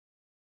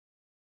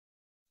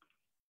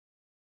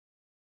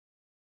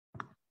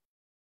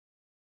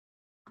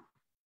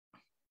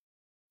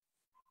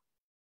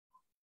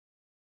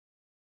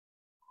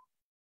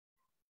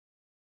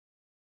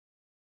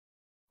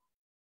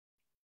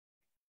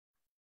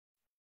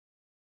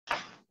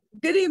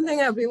Good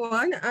evening,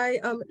 everyone. I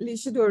am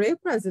𝗙𝗎𝗄𝗧,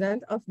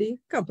 President of the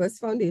𝗚𝘂𝘍𝑆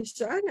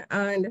Foundation,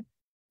 and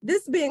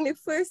this being the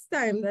first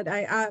time that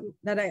I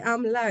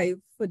am live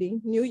for the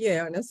new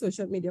year on a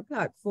social media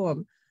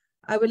platform,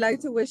 I would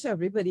like to wish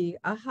everybody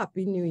a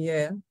happy new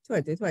year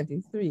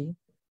 2023.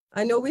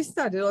 I know we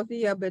started off the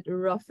year a bit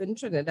rough in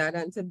Trinidad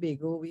and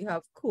Tobago. We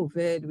have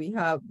COVID, we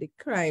have the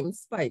crime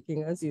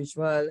spiking as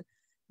usual.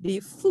 The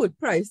food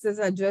prices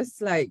are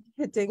just like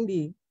hitting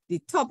the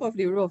top of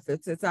the roof.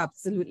 It's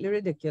absolutely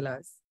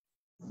ridiculous.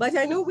 But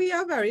I know we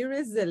are very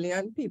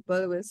resilient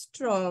people. We're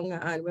strong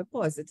and we're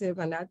positive,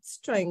 and that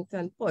strength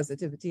and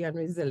positivity and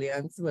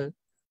resilience will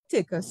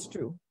take us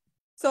through.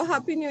 So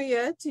happy new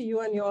year to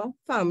you and your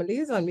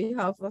families on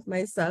behalf of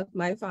myself,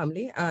 my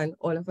family, and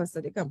all of us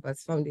at the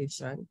𝗚𝘂𝘍𝑆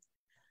Foundation.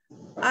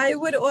 I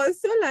would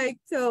also like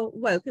to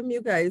welcome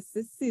you guys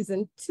to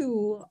season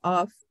 2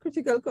 of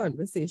Critical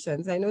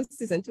Conversations. I know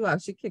season 2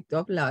 actually kicked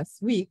off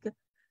last week.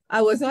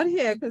 I was not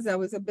here because I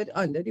was a bit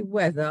under the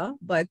weather,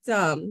 but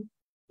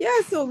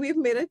yeah, so we've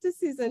made it to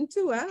season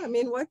 2. I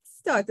mean, what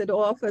started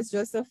off as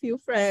just a few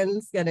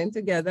friends getting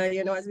together,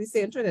 you know, as we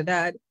say in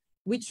Trinidad,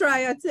 we try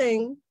a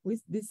thing. We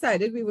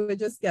decided we would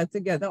just get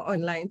together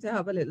online to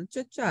have a little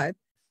chit chat.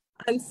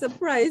 And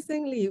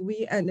surprisingly,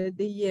 we ended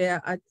the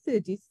year at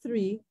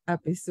 33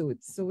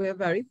 episodes. So we're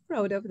very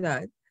proud of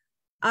that.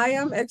 I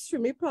am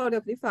extremely proud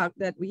of the fact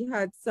that we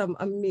had some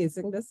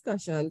amazing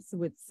discussions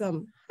with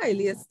some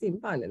highly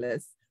esteemed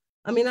panelists.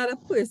 I mean, at a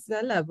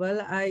personal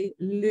level, I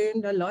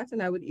learned a lot,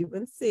 and I would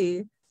even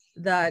say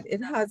that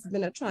it has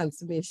been a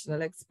transformational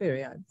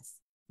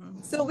experience.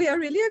 So we are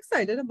really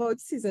excited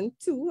about season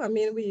 2. I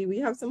mean, we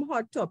have some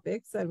hot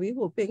topics, and we're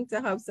hoping to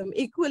have some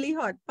equally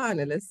hot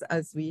panelists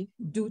as we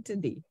do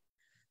today.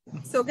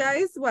 So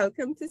guys,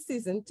 welcome to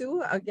season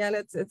 2. Again,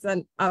 it's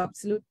an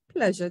absolute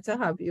pleasure to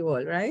have you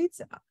all, right?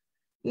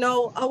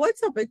 Now, our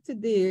topic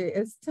today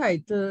is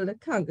titled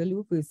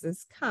Kangaloo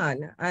versus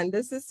Khan, and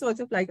this is sort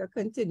of like a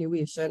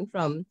continuation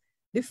from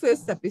the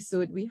first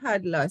episode we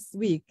had last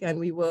week, and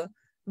we were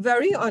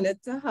very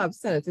honored to have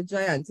Senator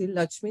Jayanti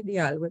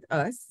Lakshmi-Dayal with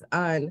us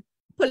and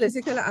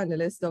political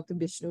analyst Dr.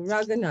 Bishnu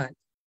Raghunath,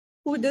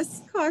 who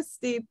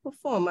discussed the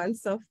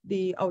performance of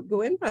the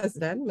outgoing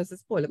president,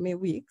 Mrs. Paula May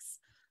Weeks,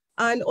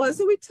 and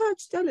also we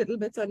touched a little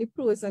bit on the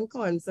pros and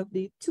cons of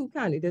the two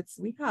candidates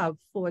we have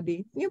for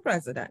the new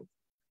president.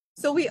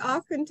 So we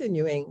are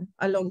continuing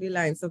along the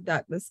lines of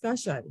that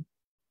discussion.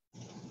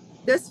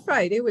 This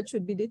Friday, which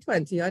would be the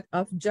 20th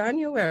of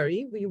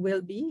January, we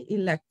will be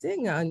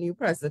electing a new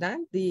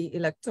president. The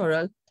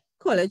Electoral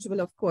College will,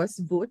 of course,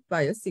 vote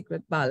by a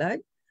secret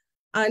ballot.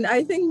 And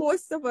I think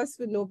most of us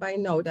would know by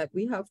now that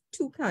we have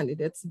two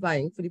candidates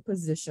vying for the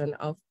position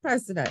of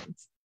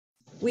president.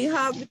 We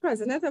have the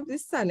president of the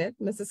Senate,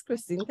 Mrs.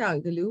 Christine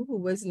Kangaloo, who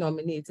was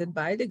nominated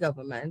by the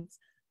government.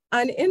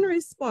 And in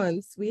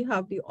response, we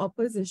have the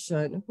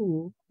opposition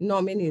who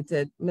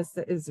nominated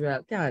Mr.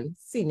 Israel Khan,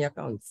 senior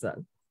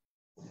counsel.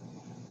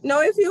 Now,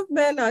 if you've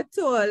been at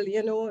all,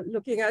 you know,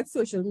 looking at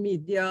social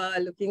media,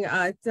 looking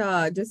at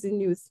just the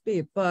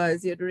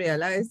newspapers, you'd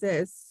realize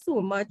there's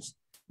so much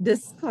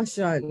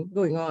discussion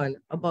going on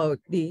about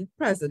the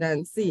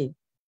presidency.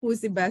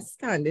 Who's the best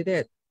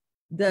candidate?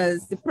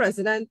 Does the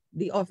president,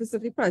 the office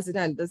of the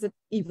president, does it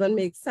even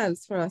make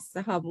sense for us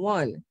to have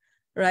one?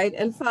 Right.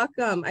 In fact,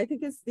 I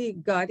think it's the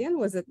Guardian,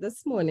 was it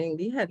this morning,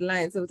 the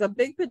headlines, it was a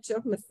big picture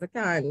of Mr.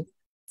 Khan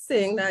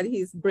saying that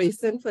he's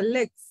bracing for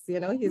licks, you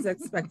know, he's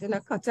expecting a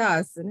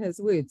cuttass in his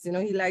words. You know,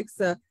 he likes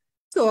to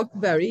talk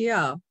very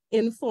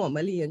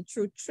informally and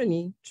true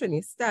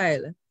Trini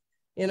style.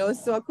 You know,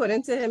 so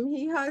according to him,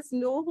 he has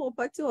no hope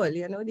at all.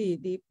 You know,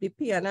 the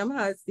PNM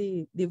has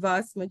the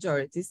vast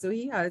majority, so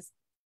he has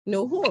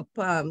no hope.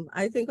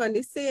 I think on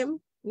the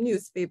same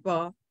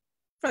newspaper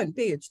front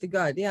page, the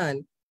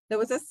Guardian, there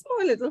was a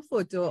small little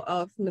photo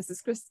of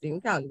Mrs. Christine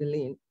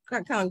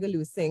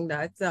Kangaloo saying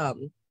that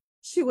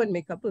she would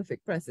make a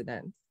perfect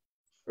president,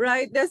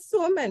 right? There's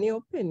so many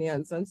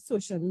opinions on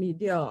social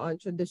media, on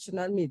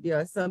traditional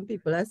media. Some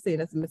people are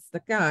saying it's Mr.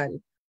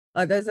 Khan.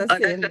 Others are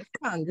saying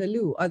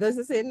Kangaloo. Others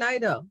are saying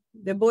neither.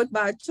 They're both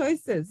bad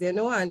choices, you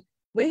know, and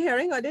we're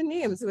hearing other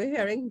names. We're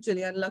hearing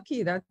Gillian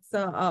Lucky. That's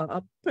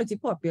a pretty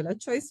popular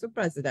choice for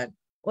president.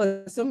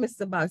 Also,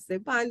 Mr.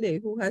 𝗙𝗂𝗍𝗵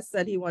Pandey, who has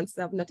said he wants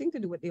to have nothing to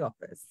do with the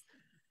office.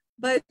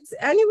 But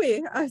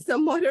anyway, as a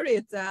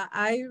moderator,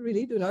 I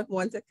really do not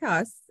want to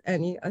cast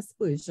any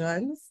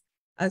aspersions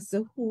as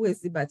to who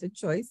is the better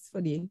choice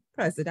for the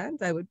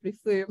president. I would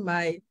prefer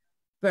my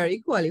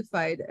very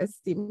qualified,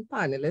 esteemed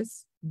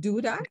panelists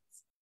do that,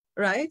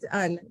 right?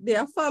 And they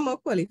are far more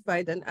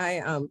qualified than I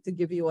am to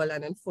give you all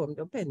an informed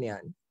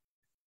opinion.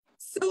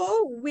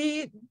 So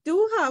we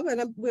do have,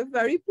 and we're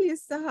very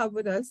pleased to have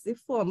with us a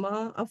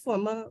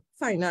former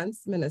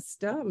finance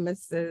minister,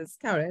 Mrs.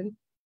 Karen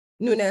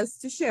Nunes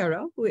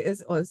Teixeira, who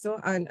is also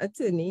an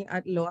attorney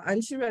at law,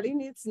 and she really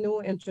needs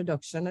no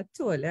introduction at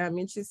all. I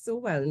mean, she's so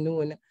well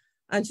known,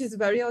 and she's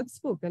very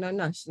outspoken on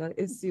national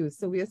issues.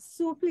 So we are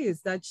so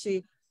pleased that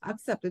she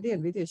accepted the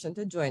invitation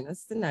to join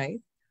us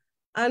tonight.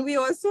 And we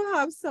also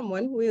have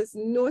someone who is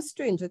no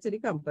stranger to the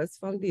Campus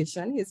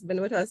Foundation. He's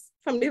been with us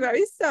from the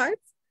very start,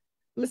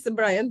 Mr.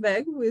 Brian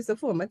Begg, who is a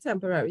former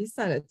temporary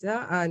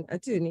senator and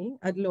attorney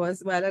at law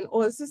as well, and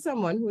also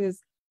someone who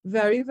is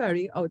very,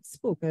 very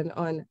outspoken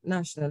on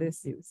national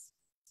issues.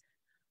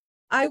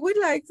 I would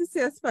like to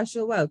say a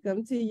special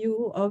welcome to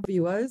you, our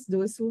viewers,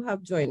 those who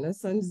have joined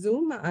us on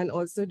Zoom, and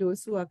also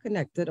those who are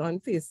connected on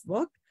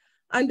Facebook,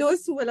 and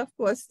those who will, of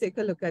course, take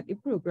a look at the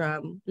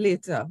program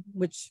later,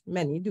 which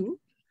many do.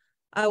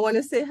 I want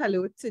to say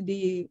hello to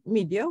the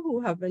media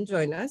who have been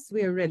joining us.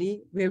 We're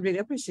really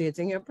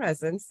appreciating your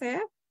presence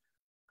here.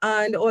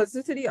 And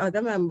also to the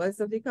other members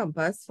of the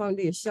Campus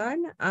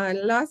Foundation. And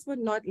last but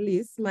not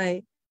least,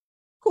 my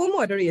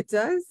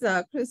co-moderators,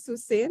 Chris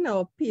Hussein,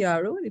 our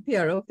PRO, the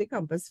PRO of the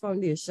Campus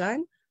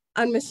Foundation,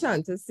 and Ms.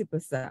 Shanta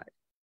Sipasad.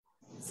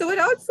 So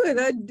without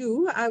further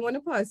ado, I want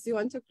to pass you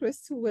on to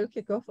Chris, who will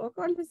kick off our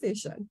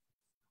conversation.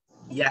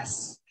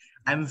 Yes,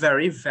 I'm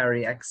very,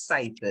 very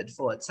excited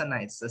for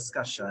tonight's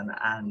discussion.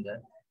 And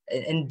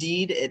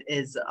indeed, it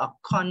is a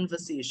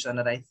conversation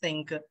that I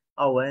think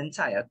our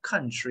entire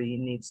country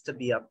needs to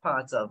be a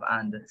part of.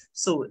 And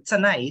so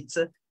tonight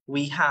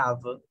we have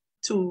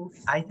two,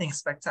 I think,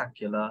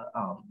 spectacular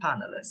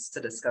panelists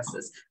to discuss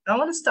this. I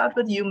want to start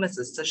with you,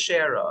 Mrs.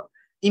 Teixeira,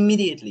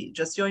 immediately,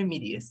 just your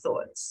immediate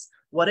thoughts.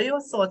 What are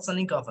your thoughts on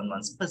the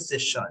government's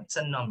position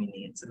to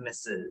nominate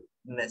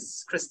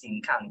Miss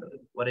Christine Kangaloo?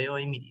 What are your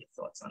immediate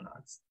thoughts on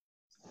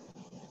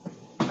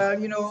that? Well,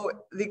 you know,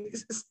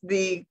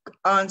 the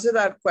answer to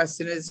that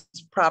question is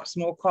perhaps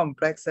more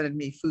complex than it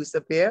may first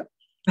appear.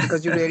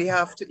 Because you really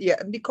have to,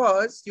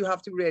 because you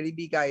have to really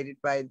be guided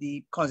by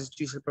the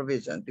constitutional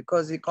provision,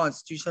 because the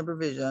constitutional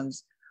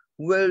provisions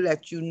will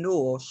let you know,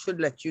 or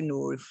should let you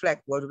know,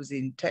 reflect what was the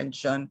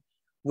intention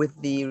with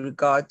the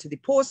regard to the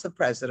post of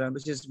president,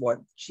 which is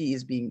what she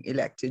is being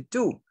elected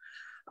to,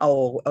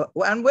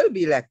 and will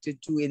be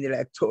elected to in the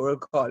Electoral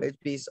College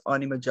based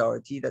on the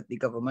majority that the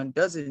government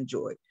does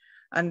enjoy.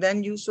 And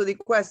then so the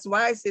question,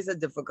 why I say it's a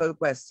difficult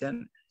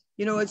question,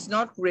 you know, it's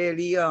not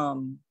really,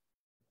 I'm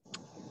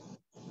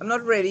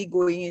not really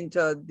going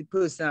into the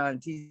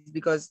personalities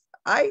because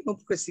I know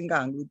Christine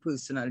Kangaloo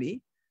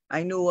personally.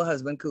 I know her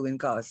husband,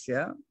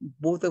 𝗙𝗧𝗏𝗏,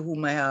 both of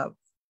whom I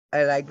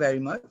like very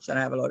much and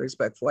I have a lot of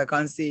respect for. I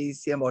can't say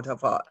about her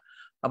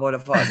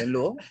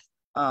father-in-law.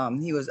 I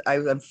was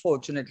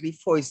unfortunately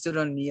foisted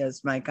on me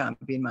as my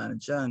campaign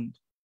manager, and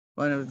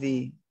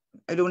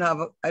I don't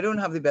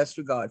have the best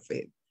regard for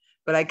him,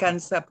 but I can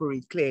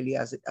separate clearly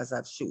as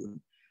I've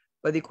shown.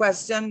 But the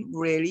question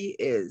really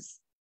is,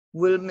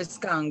 will Miss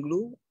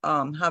Kangaloo,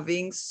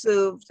 having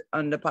served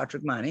under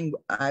Patrick Manning,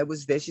 I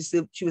was there,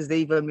 she was there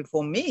even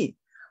before me,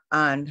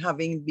 and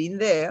having been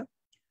there,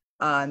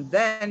 and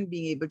then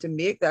being able to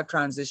make that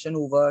transition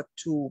over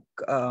to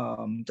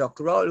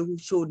Dr. Rawle, who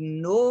showed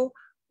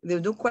there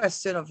was no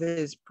question of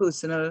his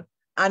personal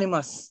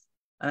animus.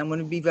 And I'm going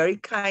to be very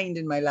kind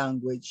in my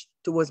language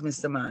towards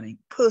Mr. Manning,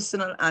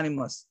 personal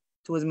animus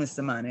towards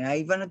Mr. Manning. I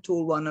even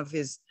told one of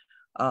his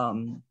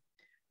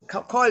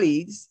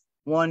colleagues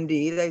one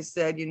day, they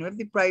said, you know, if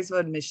the price of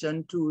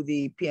admission to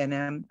the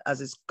PNM,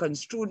 as it's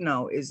construed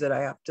now, is that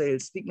I have to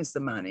speak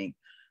Mr. Manning,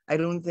 I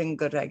don't think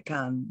that I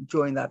can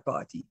join that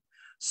party.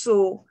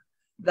 So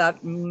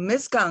that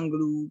Miss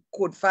Kangaloo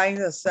could find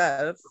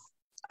herself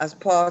as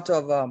part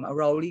of a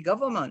Rawle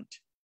government.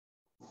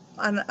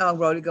 And a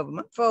Rawle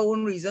government, for her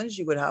own reasons,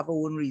 she would have her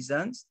own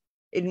reasons.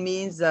 It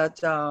means that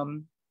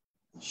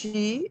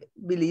she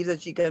believes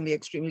that she can be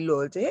extremely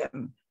loyal to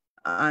him,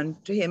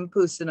 and to him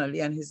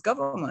personally and his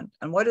government.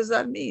 And what does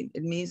that mean?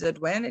 It means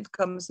that when it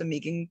comes to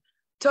making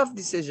tough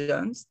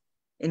decisions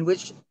in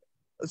which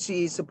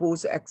she is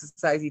supposed to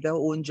exercise either her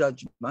own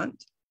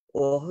judgment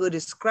or her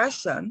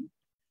discretion,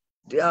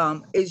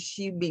 is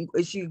she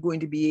going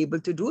to be able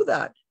to do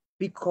that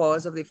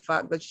because of the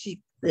fact that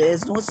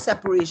there's no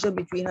separation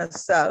between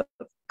herself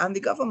and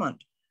the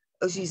government?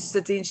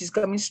 She's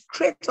coming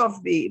straight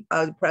off the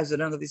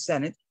president of the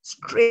Senate,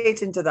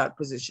 straight into that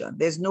position.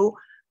 There's no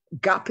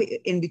gap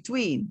in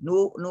between,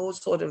 no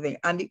sort of thing.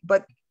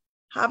 But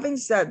having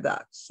said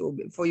that, so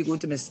before you go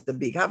to Mr.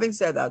 Big, having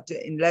said that,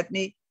 and let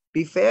me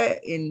be fair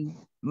in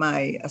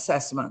my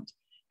assessment,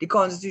 the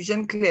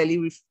Constitution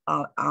clearly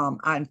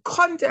and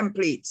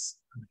contemplates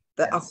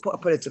a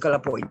political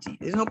appointee.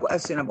 There's no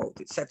question about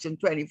it. Section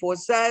 24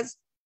 says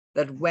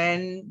that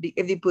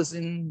if the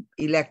person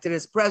elected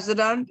as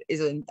president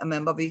is a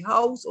member of the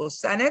House or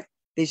Senate,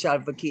 they shall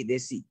vacate their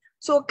seat.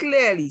 So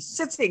clearly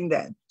sitting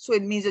there. So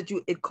it means that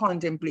it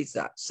contemplates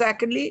that.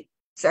 Secondly,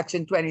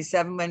 Section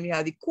 27, when we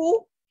had the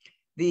coup,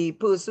 the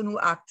person who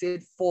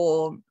acted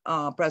for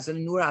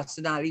President Noor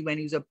Hassan Ali when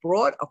he was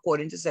abroad,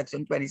 according to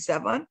Section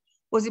 27,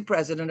 was the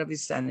president of the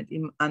Senate,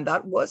 and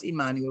that was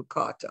Emmanuel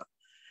Carter.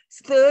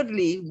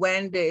 Thirdly,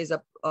 when there is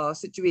a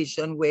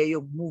situation where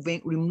you're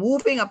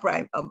removing a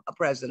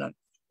president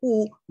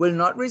who will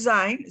not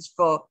resign, is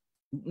for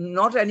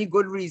not any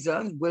good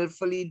reason,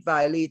 willfully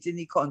violating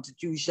the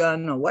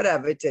Constitution or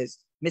whatever it is,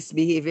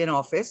 misbehaving in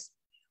office.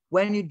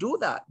 When you do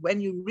that,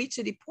 when you reach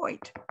the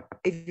point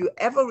if you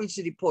ever reach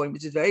to the point,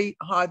 which is very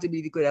hard to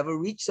believe you could ever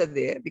reach to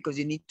there, because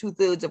you need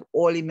 2/3 of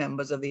all the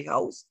members of the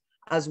House,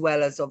 as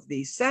well as of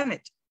the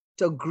Senate,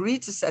 to agree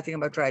to setting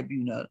up a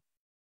tribunal.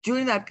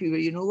 During that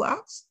period, you know who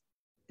acts?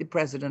 The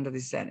President of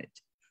the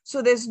Senate.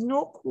 So there's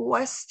no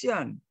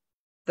question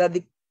that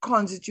the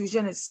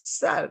Constitution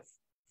itself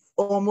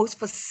almost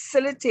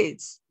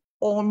facilitates,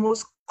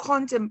 almost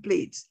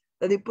contemplates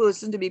that the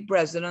person to be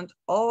president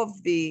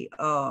of the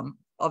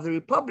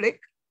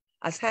Republic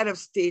as head of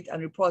state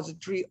and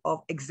repository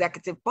of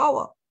executive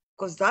power,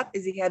 because that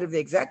is the head of the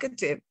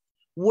executive,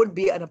 would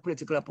be a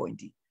political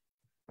appointee.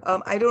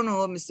 I don't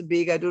know, Mr.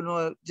 Big, I don't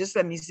know, just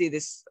let me say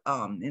this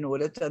in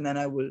order to, and then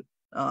I will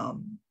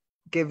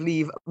give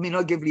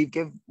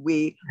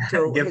way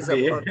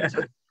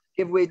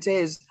to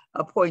his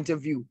point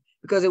of view,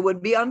 because it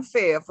would be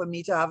unfair for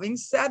me to, having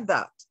said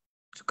that,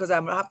 because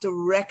I have to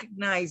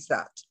recognize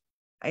that.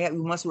 We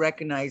must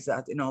recognize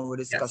that in our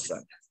discussion.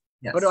 Yes.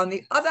 Yes. But on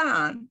the other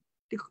hand,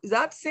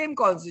 that same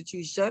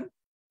Constitution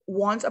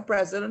wants a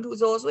president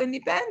who's also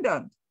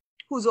independent,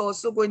 who's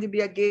also going to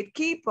be a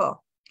gatekeeper,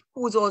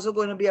 who's also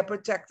going to be a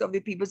protector of the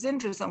people's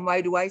interests. And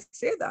why do I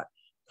say that?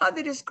 At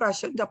the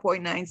discretion to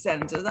appoint 9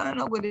 senators are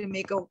not going to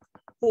make a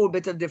whole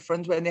bit of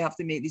difference when they have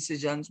to make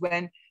decisions,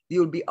 when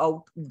you'll be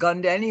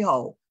outgunned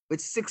anyhow, with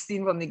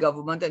 16 from the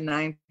government and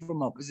 9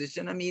 from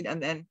opposition. I mean,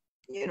 and then,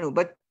 you know,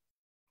 but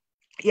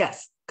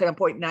yes, can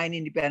appoint 9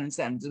 independent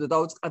senators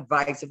without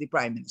advice of the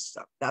Prime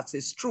Minister. That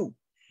is true.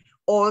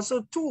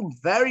 Also, too,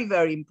 very,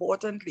 very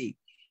importantly,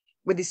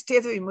 with the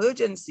state of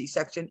emergency,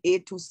 Section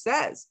 8.2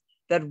 says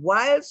that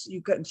whilst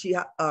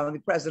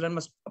the president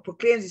must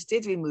proclaim the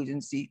state of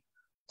emergency,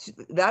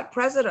 that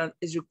president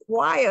is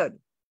required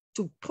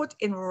to put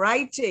in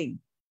writing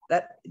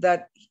that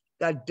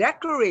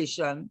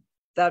declaration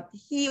that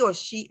he or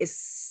she is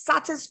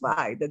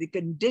satisfied that the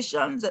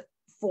conditions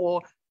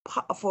for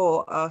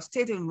a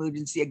state of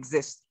emergency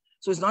exist.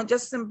 So it's not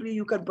just simply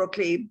you can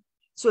proclaim.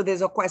 So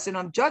there's a question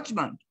of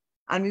judgment.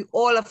 And we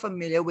all are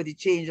familiar with the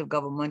change of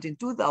government in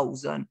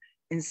 2000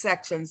 in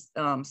Section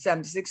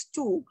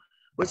 76.2,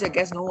 which I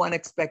guess no one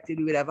expected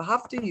we would ever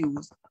have to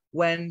use,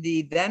 when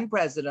the then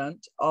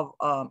president of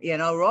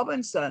E.N.R.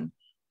 Robinson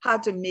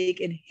had to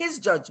make, in his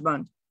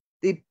judgment,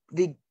 the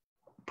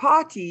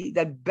party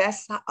that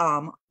best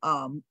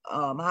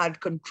had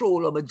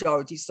control or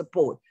majority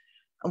support,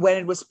 when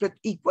it was split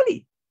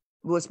equally.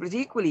 It was split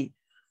equally.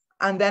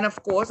 And then,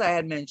 of course, I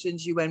had mentioned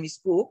to you when we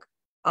spoke,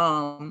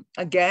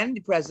 again, the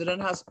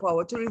president has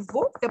power to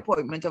revoke the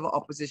appointment of an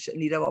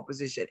leader of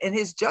opposition in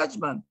his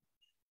judgment.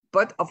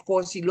 But of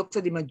course, he looked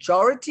at the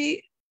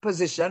majority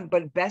position,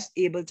 but best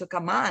able to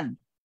command.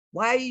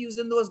 Why are you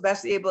using those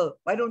best able?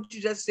 Why don't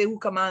you just say who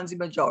commands the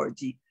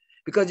majority?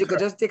 Because you could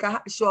just take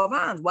a show of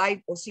hands.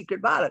 Why, or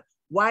secret ballot?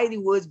 Why the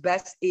words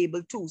best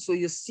able to? So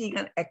you're seeing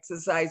an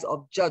exercise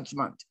of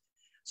judgment.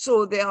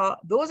 So there are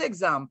those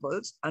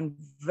examples, and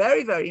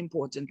very, very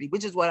importantly,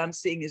 which is what I'm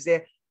saying, is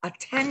there a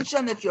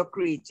tension that you're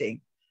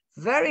creating.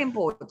 Very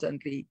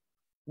importantly,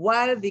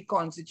 while the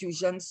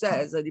Constitution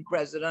says that the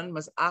president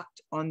must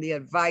act on the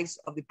advice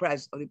of the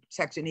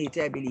Section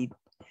 80, I believe,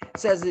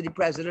 says that the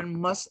president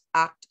must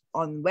act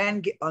on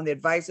the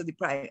advice of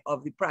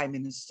the Prime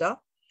Minister,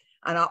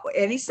 and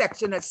any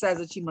section that says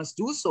that he must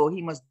do so,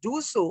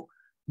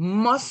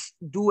 must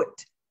do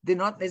it.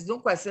 There's no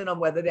question of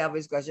whether they have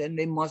discretion,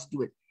 they must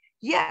do it.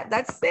 Yeah,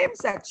 that same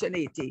Section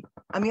 80,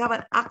 and we have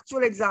an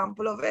actual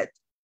example of it.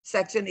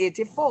 Section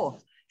 84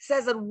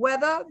 says that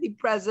whether the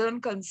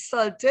president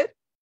consulted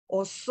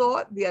or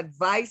sought the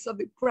advice of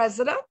the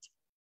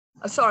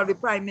the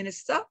Prime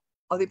Minister,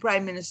 or the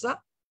Prime Minister,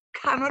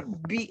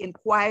 cannot be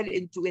inquired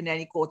into in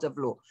any court of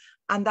law.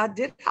 And that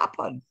did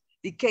happen.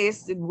 The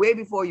case way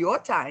before your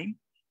time,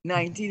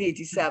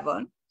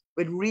 1987,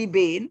 with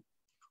Rebane,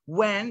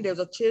 when there was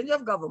a change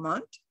of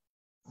government,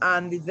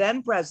 and the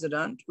then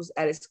president was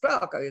Ellis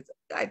Clark.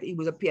 I think he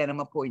was a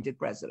PNM appointed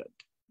president.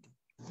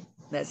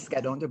 Let's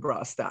get on to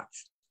brass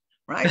tacks,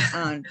 right?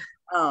 And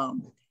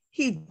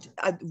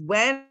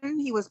when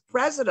he was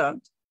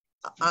president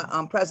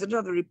of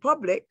the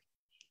Republic,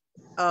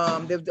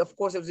 of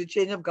course, there was a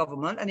change of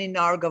government, and in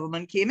our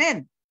government came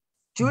in.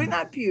 During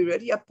that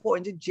period, he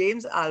appointed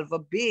James Alva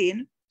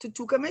Bain to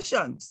 2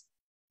 commissions.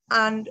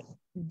 And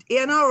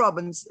E.N.R.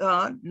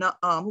 Robinson,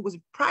 who was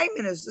Prime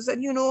Minister,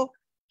 said, you know,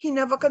 he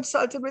never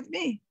consulted with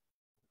me.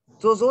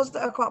 So those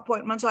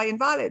appointments are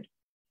invalid.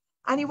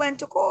 And he went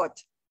to court.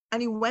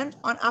 And he went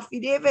on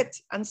affidavit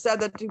and said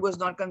that he was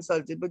not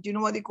consulted. But you know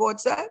what the court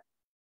said?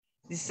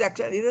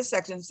 Either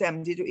Section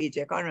 70 to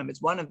 80, I can't remember,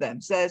 it's one of them,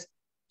 says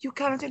you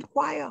cannot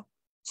inquire.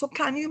 So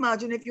can you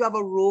imagine if you have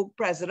a rogue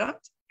president?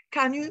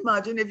 Can you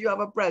imagine if you have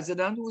a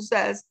president who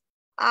says,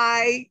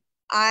 I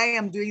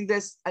am doing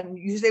this, and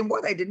you say,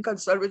 what, I didn't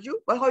consult with you?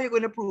 Well, how are you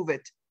going to prove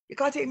it? You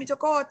can't take me to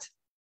court.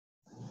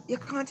 You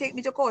can't take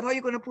me to court. How are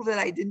you going to prove that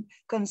I didn't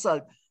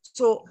consult?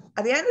 So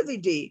at the end of the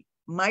day,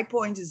 my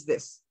point is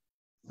this.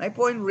 My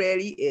point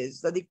really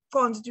is that the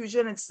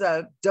Constitution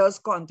itself does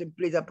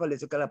contemplate a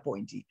political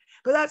appointee.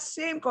 But that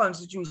same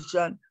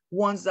Constitution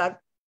wants that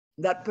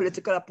that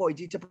political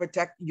appointee to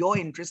protect your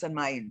interest and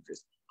my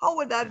interest. How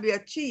would that be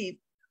achieved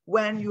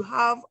when you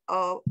have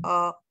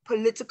a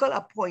political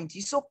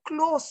appointee so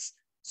close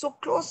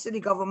to the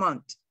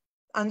government?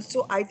 And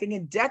so I think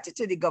indebted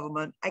to the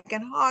government, I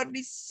can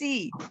hardly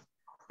see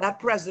that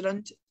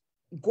president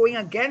going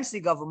against the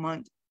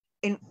government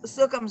in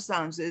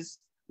circumstances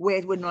where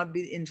it would not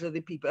be the interest of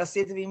the people. A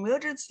state of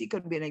emergency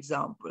could be an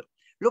example.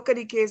 Look at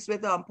the case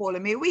with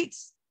𝗙𝗡𝗡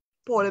Weeks.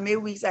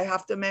 𝗙𝗡𝗡 Weeks, I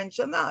have to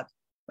mention that.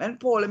 When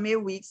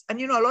𝗙𝗡𝗡 Weeks, and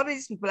you know, a lot of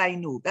these people I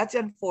know, that's the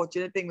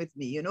unfortunate thing with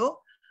me, you know.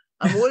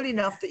 I'm old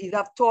enough to either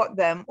have taught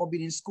them or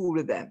been in school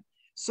with them.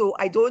 So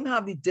I don't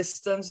have the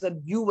distance that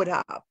you would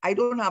have. I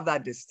don't have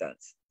that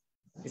distance.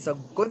 It's a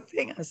good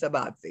thing and it's a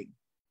bad thing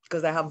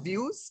because I have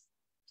views,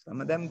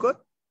 some of them good,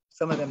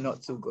 some of them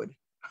not so good.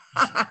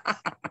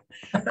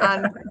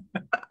 And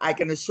I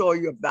can assure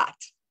you of that.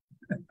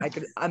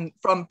 I'm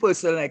from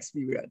personal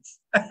experience.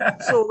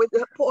 So with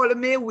the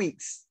𝗙𝗡𝗡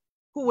Weeks,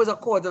 who was a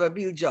Court of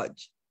Appeal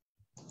judge,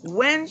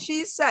 when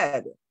she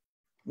said,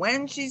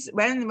 when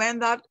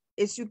that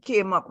issue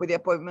came up with the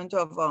appointment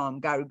of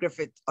Gary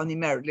Griffith on the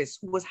merit list,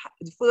 who was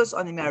the first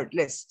on the merit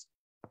list,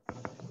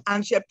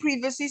 and she had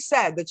previously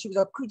said that she was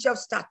a creature of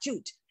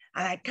statute,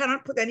 and I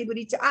cannot put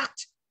anybody to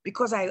act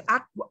because I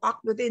act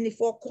within the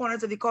four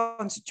corners of the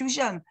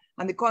Constitution,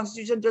 and the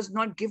Constitution does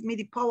not give me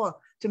the power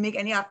to make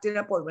any acting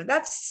appointment.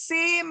 That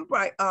same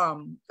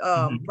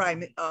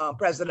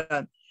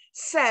president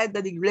said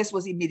that the list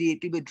was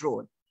immediately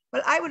withdrawn.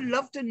 Well, I would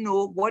love to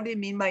know what they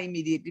mean by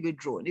immediately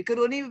withdrawn. It could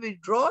only be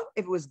withdrawn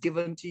if it was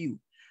given to you.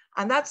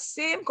 And that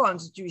same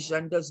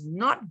Constitution does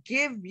not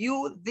give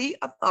you the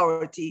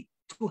authority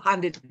to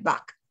hand it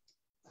back.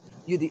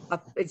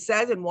 It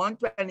says in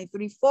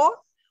 123(4),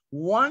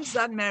 once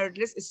that merit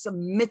list is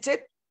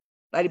submitted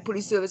by the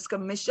Police Service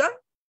Commission,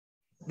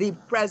 the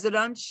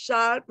president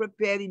shall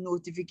prepare the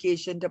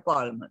notification to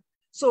Parliament.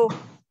 So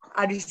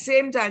at the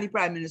same time the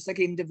Prime Minister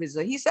came to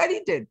visit, he said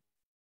he did.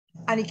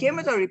 And he came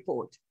with a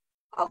report.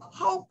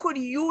 How could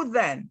you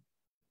then?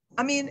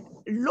 I mean,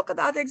 look at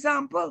that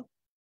example.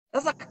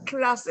 That's a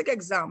classic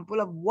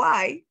example of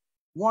why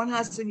one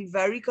has to be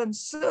very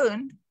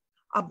concerned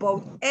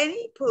about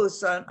any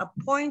person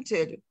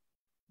appointed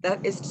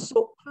that is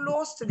so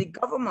close to the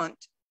government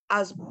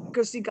as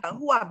𝗙𝗖𝗍 Kangaloo,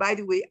 who, by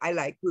the way, I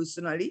like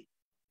personally,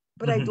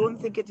 but I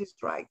don't think it is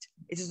right.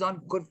 It is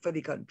not good for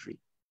the country.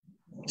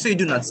 So you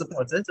do not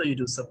support it, or you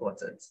do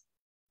support it?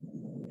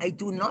 I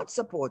do not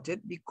support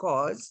it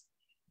because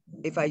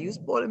if I use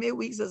𝗙𝗡𝗡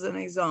Weeks as an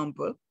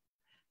example,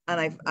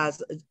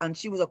 and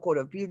she was a Court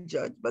of Appeal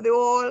judge, but they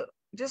all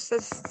just to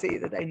say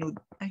that I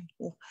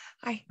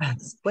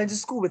went to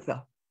school with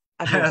her.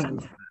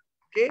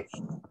 Okay,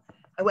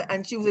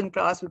 and she was in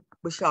class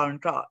with Sharon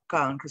Clark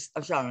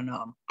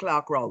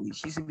Rowley.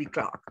 She used to be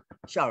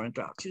Sharon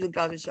Clark. She was in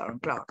class with Sharon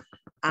Clark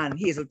and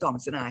Hazel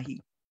𝗏𝗏𝗏𝗏.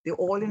 They're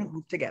all in a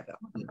group together.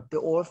 They're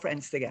all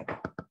friends together.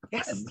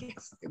 Yes,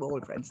 they were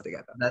all friends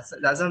together. That's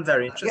some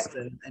very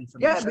interesting information.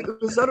 Yeah,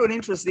 it's not only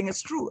interesting,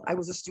 it's true. I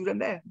was a student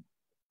there.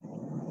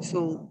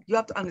 So you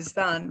have to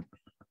understand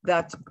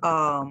that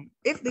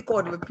if the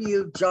Court of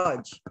Appeal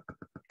judge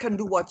can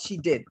do what she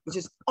did, which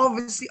is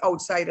obviously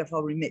outside of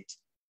her remit,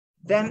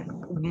 then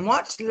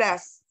much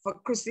less for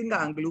𝗙𝗖𝗍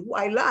Kangaloo, who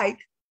I like,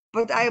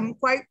 but I am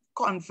quite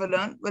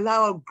confident will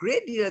have a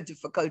great deal of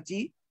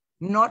difficulty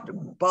not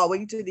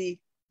bowing to the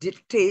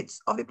dictates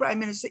of the Prime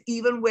Minister,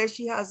 even where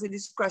she has the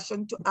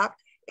discretion to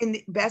act in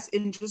the best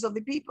interest of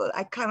the people.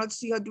 I cannot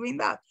see her doing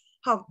that.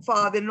 Her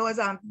father-in-law is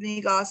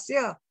Anthony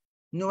Garcia.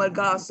 Noel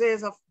Garcia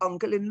is her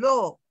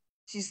uncle-in-law.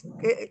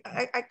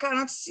 I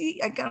cannot see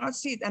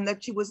it. And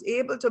that she was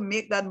able to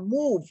make that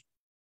move,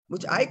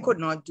 which I could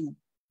not do,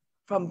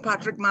 from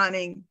Patrick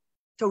Manning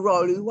to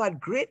Rowley, who had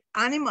great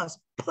animus,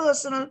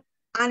 personal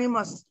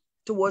animus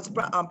towards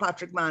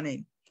Patrick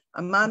Manning,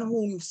 a man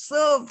who you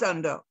served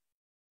under,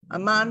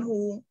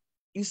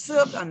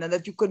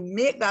 that you could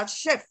make that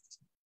shift.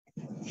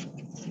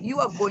 You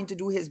are going to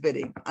do his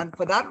bidding. And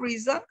for that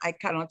reason, I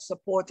cannot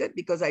support it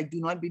because I do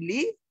not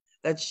believe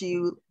that she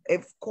will,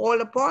 if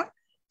called upon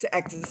to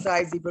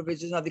exercise the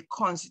provisions of the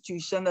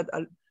Constitution that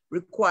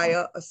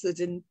require a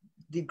certain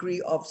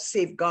degree of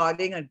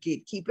safeguarding and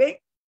gatekeeping,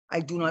 I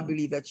do not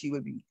believe that she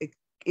will be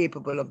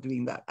capable of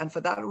doing that. And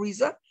for that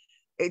reason,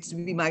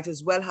 we might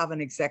as well have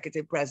an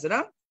executive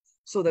president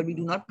so that we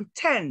do not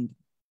pretend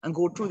and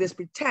go through this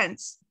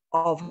pretense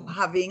of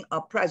having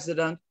a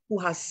president who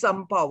has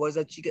some powers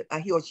that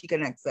he or she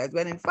can exercise,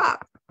 when in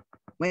fact,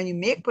 when you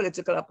make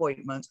political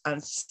appointments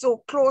and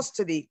so close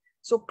to the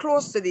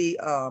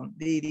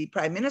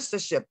prime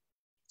ministership,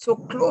 so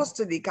close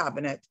to the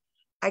cabinet,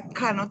 I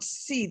cannot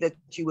see that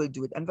you will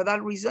do it. And for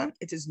that reason,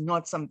 it is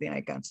not something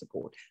I can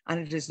support. And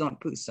it is not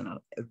personal,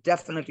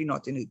 definitely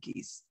not in her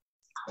case.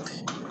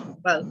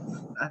 Well,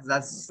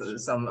 that's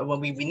some. Well,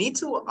 we need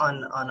to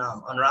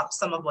unwrap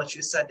some of what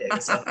you said there.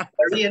 So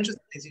very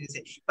interesting things you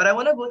say. But I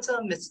want to go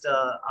to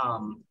Mr.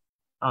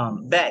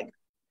 Begg.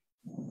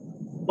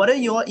 What are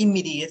your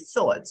immediate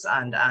thoughts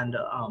and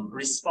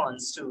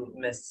response to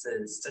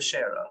Mrs.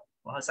 Teixeira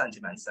or her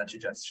sentiments that you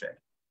just shared?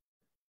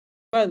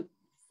 Well,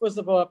 First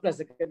of all, a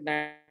pleasant good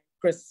night,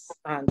 Chris,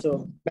 and to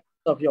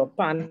members of your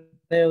panel.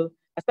 A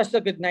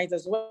special good night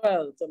as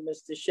well to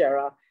Mr.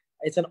 𝗙𝗫𝗏.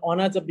 It's an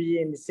honor to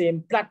be in the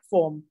same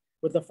platform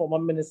with the former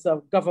Minister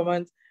of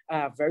Government,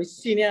 very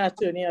senior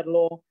attorney at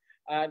law.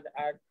 And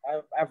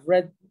I've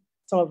read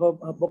some of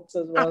her books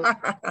as well.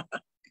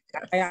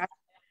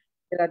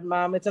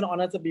 Ma'am, it's an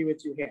honor to be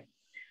with you here.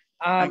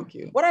 Thank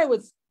you. What I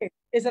would say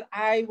is that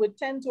I would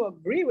tend to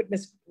agree with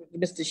Mr.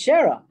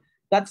 𝗙𝗫𝗏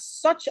that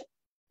such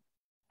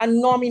a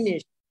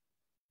nomination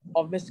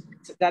of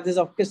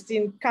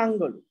Christine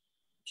Kangaloo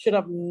should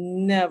have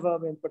never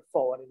been put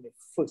forward in the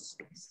first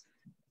place.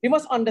 We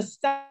must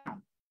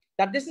understand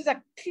that this is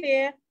a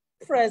clear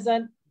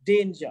present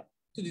danger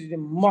to the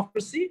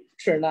democracy,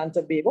 Trinidad and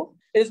Tobago.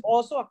 It is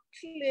also a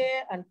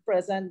clear and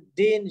present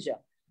danger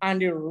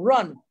and the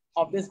run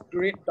of this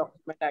great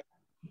document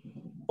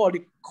called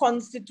the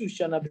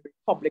Constitution of the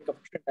Republic of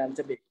Trinidad and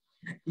Tobago.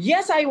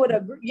 Yes, I would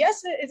agree.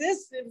 Yes, it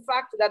is in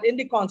fact that in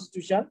the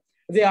Constitution,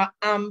 there are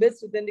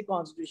ambits within the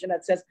Constitution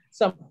that says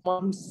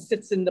someone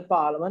sits in the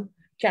Parliament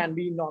can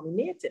be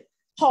nominated.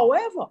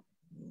 However,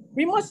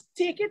 we must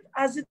take it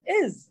as it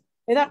is,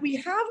 in that we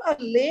have a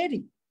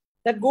lady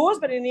that goes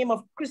by the name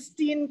of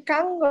Christine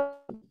Kangaloo,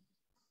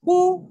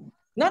 who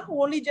not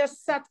only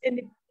just sat in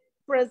the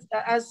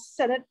as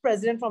Senate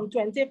President from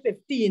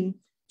 2015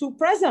 to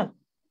present,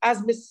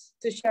 as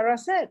Mr. 𝗙𝗫𝗏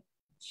said.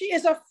 She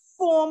is a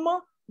former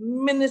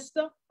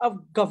Minister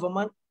of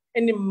Government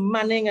in the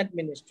Manning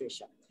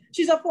administration.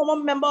 She's a former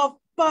Member of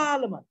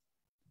Parliament.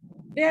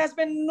 There has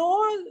been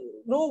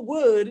no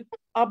word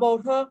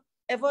about her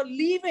ever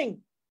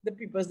leaving the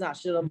People's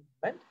National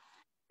Movement,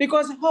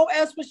 because how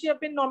else would she have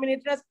been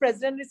nominated as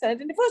President of the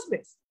Senate in the first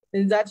place?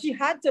 In that she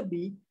had to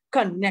be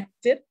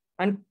connected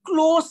and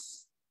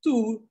close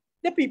to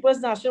the People's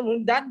National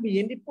Movement, that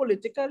being the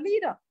political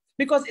leader,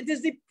 because it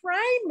is the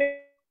Prime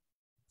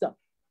Minister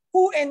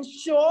who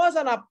ensures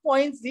and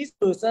appoints these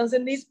persons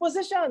in these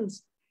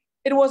positions.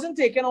 It wasn't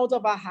taken out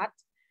of a hat.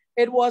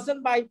 It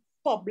wasn't by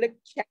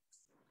public checks.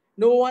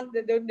 No one,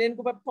 they didn't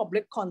go by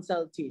public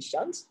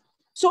consultations.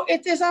 So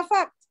it is a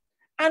fact.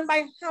 And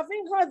by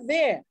having her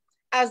there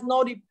as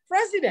now the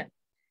president,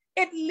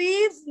 it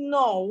leads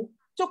now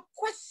to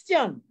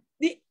question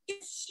the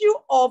issue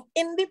of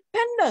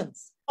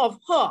independence of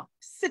her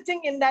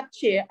sitting in that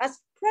chair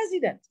as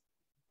president,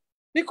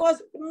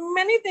 because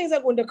many things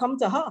are going to come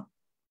to her.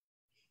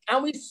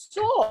 And we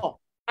saw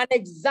an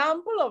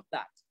example of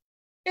that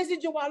is the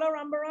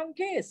𝗔𝘗𝘠𝗏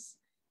case.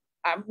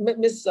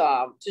 Ms.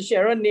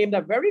 𝗙𝗫𝗏 named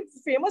a very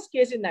famous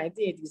case in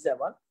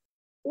 1987,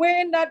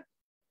 wherein that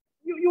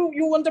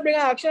you want to bring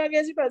an action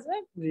against the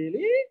president?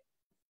 Really?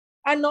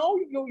 And now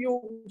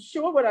you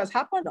sure what has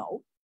happened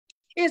now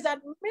is that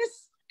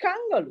Ms.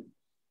 Kangaloo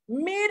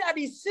made a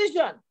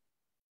decision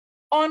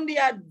on the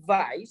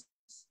advice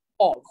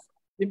of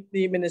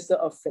the Minister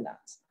of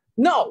Finance.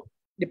 Now,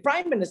 the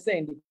Prime Minister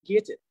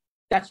indicated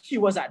that she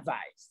was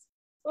advised.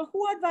 Well,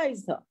 who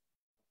advised her?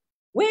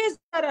 Where is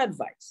that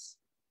advice?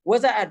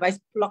 Was that advice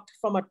plucked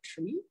from a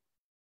tree?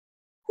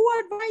 Who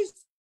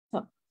advised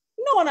her?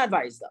 No one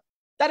advised her.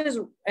 That is,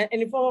 in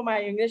the form of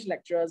my English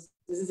lecturers,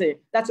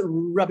 that's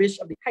rubbish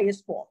of the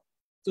highest form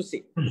to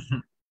say.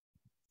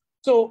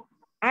 So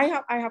I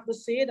have to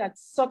say that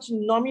such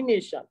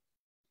nomination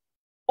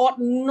ought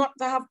not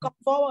to have come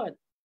forward,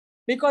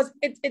 because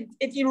it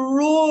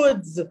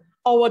erodes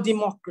our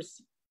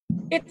democracy.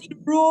 It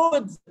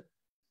erodes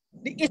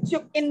the issue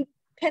of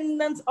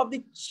independence of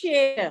the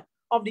chair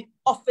of the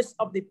office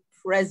of the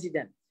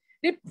president.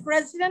 The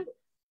president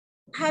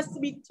has to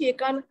be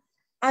taken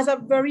as a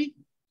very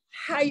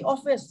high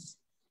office.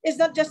 It's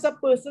not just a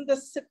person to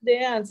sit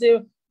there and say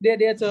they're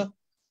there to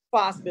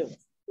pass bills.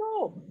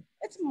 No,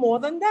 it's more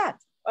than that.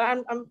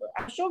 I'm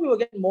sure we will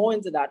get more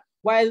into that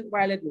while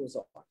it goes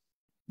on.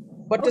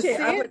 But to say,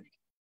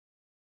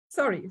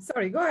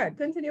 sorry, go ahead.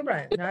 Continue,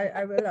 Brian.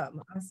 I will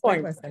ask my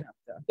question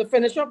after. To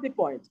finish up the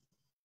point,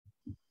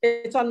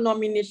 it's a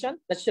nomination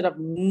that should have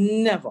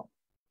never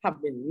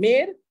have been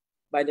made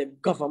by the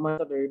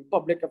government of the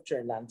Republic of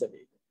Trinidad and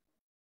Tobago.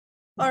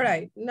 All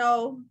right,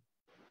 now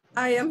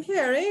I am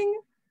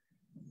hearing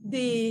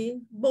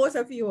both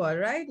of you all,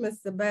 right?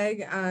 Mr.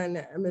 Beg and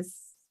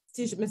Mrs.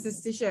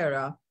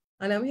 𝗙𝗫𝗏,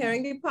 and I'm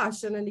hearing the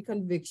passion and the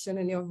conviction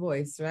in your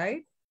voice,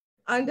 right?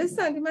 And the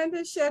sentiment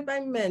is shared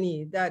by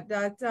many that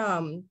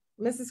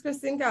Mrs.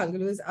 Christine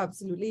Kangaloo is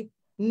absolutely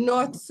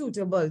not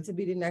suitable to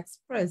be the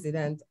next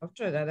president of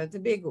Trinidad and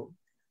Tobago.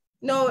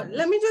 Now,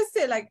 let me just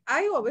say, like,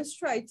 I always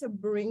try to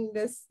bring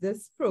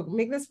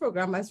make this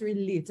program as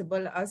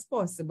relatable as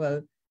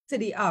possible to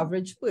the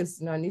average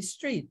person on the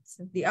street,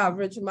 the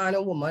average man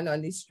or woman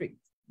on the street.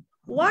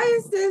 Why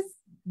is this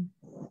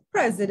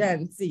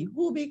presidency,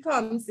 who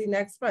becomes the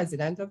next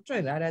president of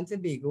Trinidad and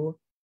Tobago,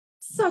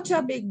 such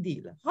a big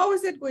deal? How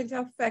is it going to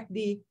affect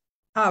the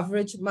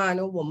average man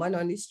or woman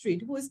on the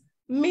street whose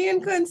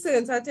main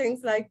concerns are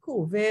things like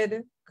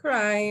COVID,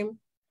 crime,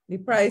 the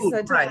price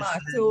of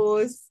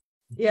tomatoes,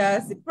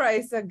 yes, the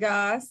price of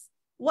gas?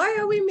 Why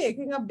are we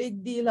making a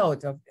big deal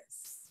out of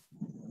this?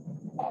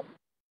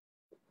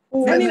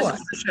 Anyone? Mr.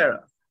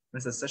 𝗙𝗫𝗏,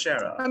 Mrs.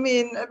 Teixeira? I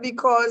mean,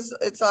 because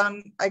it's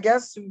on, I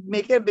guess,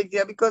 making a big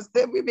deal because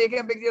we're making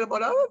a big deal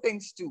about other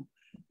things too.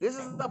 This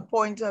is the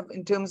point of,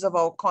 in terms of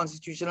our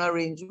constitutional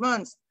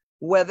arrangements,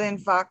 whether in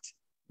fact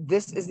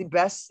this is the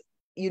best,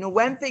 you know,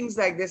 when things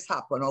like this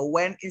happen or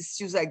when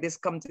issues like this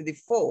come to the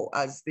fore,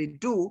 as they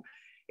do,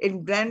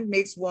 it then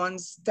makes one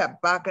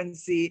step back and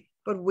say,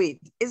 but wait,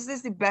 is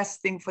this the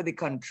best thing for the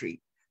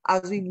country?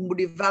 As we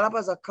develop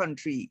as a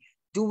country,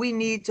 do we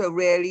need to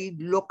really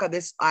look at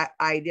this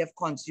idea of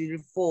constitutional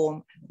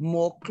reform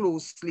more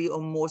closely or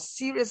more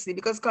seriously?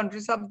 Because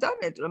countries have done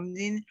it. I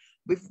mean,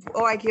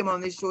 before I came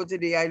on the show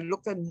today, I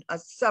looked at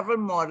several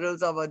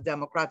models of a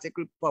democratic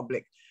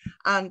republic.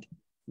 And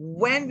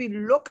when we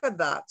look at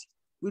that,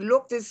 we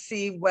look to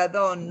see whether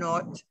or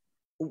not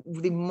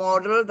the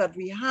model that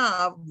we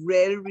have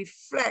really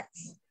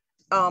reflects.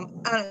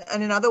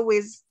 And in other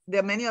ways, there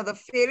are many other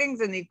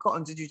failings in the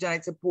Constitution, I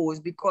suppose,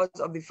 because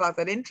of the fact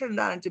that in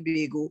Trinidad and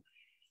Tobago,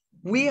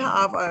 we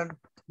have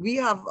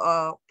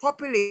a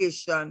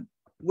population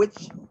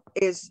which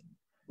is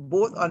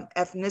both on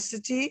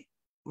ethnicity,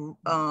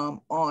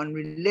 on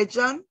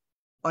religion,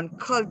 on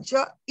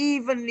culture,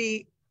 even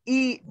in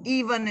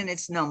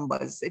its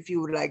numbers, if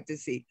you would like to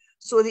say.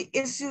 So the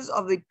issues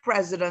of the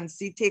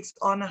presidency takes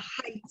on a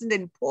heightened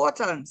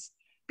importance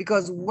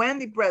because when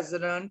the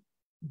president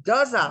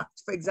does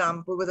act, for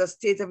example, with a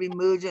state of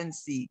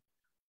emergency,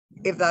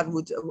 if that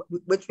would,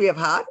 which we have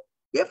had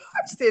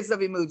states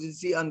of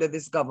emergency under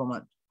this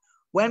government.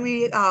 When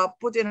we are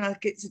put in a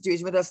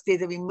situation with a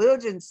state of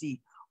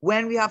emergency,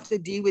 when we have to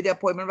deal with the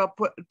appointment of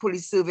a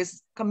police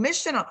service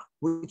commissioner,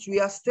 which we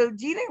are still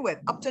dealing with.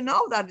 Up to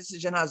now, that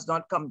decision has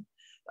not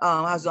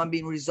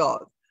been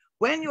resolved.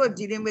 When you are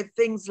dealing with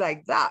things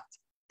like that,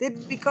 they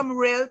become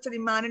real to the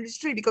man in the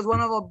street because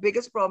one of our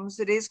biggest problems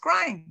today is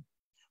crime.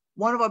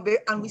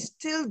 And we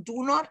still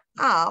do not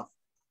have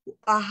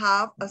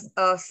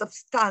a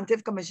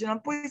substantive commission on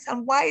police.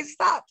 And why is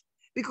that?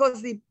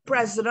 Because the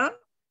president,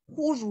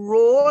 whose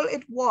role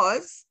it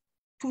was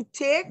to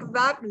take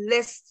that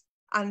list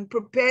and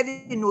prepare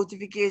the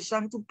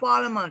notification to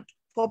Parliament,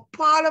 for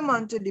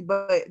Parliament to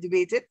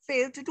debate it,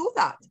 failed to do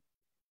that.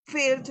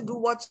 Failed to do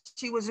what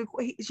she was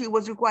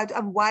required to.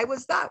 And why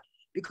was that?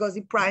 Because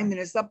the Prime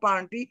Minister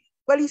apparently,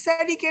 well, he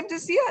said he came to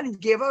see her and he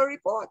gave her a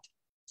report.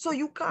 So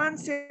you can't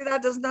say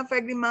that doesn't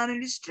affect the man in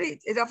the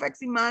street. It affects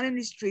the man in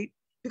the street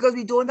because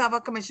we don't have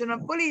a commissioner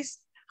of police.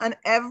 And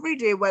every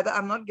day, whether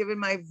I'm not giving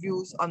my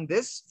views on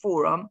this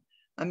forum,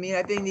 I mean,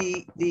 I think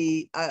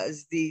the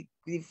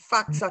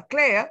facts are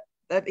clear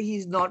that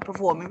he's not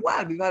performing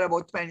well. We've had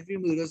about 23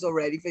 murders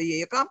already for a year.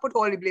 You can't put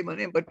all the blame on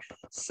him, but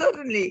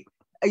certainly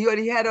you're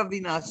the head of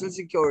the national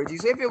security.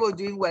 So if you were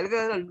doing well, if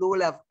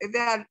they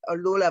had a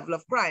low level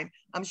of crime,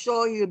 I'm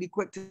sure he'll be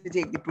quick to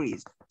take the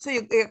praise. So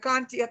it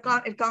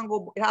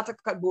has to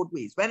cut both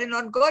ways. When it's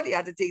not good, you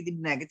have to take the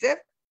negative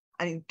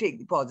and you take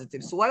the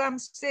positive. So what I'm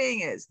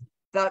saying is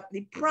that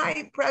the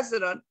Prime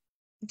President,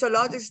 to a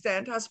large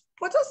extent, has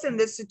put us in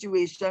this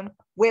situation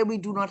where we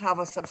do not have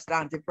a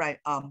substantive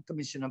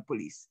commissioner of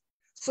police.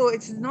 So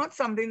it's not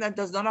something that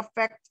does not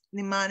affect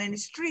the man in the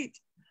street.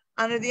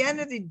 And at the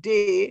end of the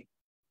day,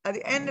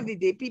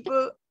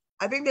 people,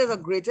 I think there's a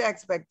greater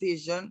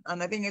expectation,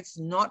 and I think it's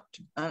not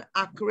an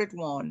accurate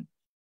one,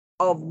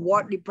 of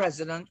what the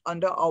president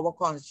under our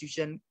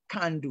constitution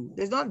can do.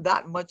 There's not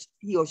that much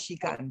he or she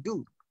can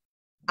do.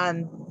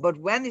 But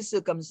when the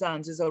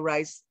circumstances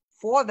arise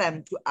for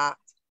them to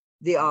act,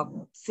 they are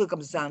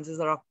circumstances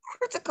that are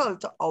critical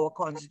to our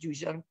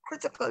constitution,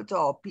 critical to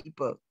our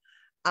people.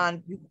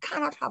 And you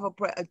cannot have a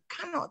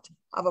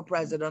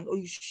president, or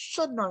you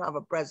should not have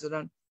a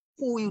president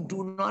who you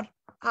do not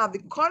have the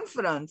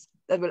confidence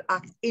that will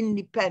act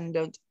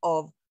independent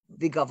of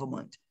the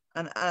government.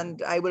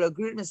 And I will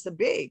agree with Mr.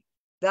 Bay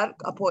that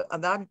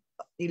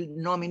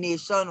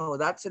nomination or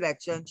that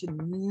selection should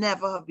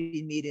never have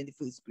been made in the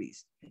first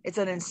place. It's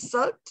an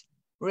insult,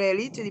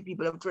 really, to the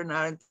people of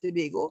Trinidad and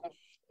Tobago.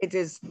 It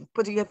is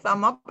putting a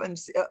thumb up and,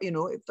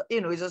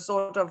 it's a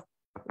sort of,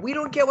 we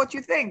don't care what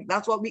you think.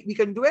 That's what we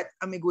can do it,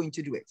 and we're going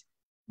to do it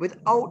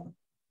without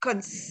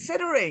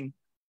considering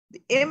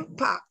the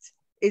impact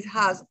it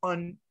has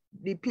on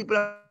the people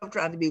of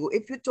Trinidad and Tobago.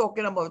 If you're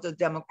talking about a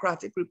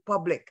democratic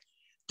republic,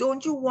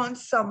 don't you want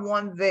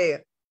someone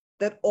there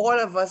that all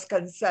of us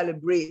can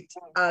celebrate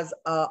as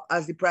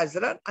the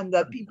president, and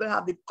that people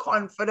have the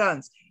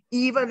confidence,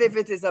 even if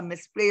it is a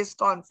misplaced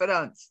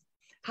confidence,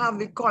 have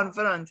the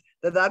confidence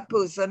that that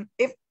person,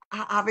 if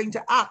having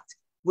to act,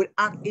 would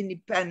act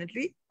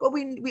independently, but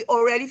we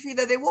already feel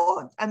that they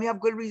won't, and we have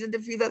good reason to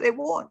feel that they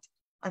won't.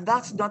 And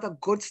that's not a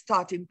good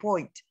starting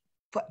point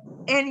for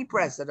any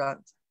president,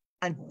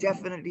 and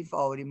definitely for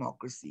our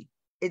democracy.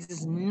 It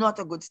is not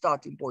a good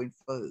starting point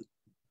for her.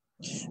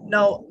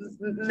 Now,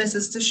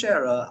 Mrs.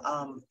 Teixeira,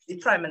 the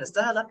Prime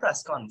Minister had a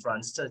press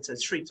conference to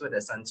treat with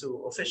this and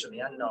to officially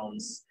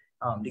announce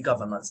the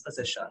government's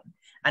position.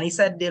 And he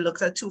said they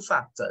looked at two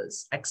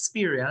factors,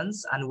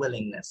 experience and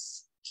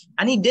willingness.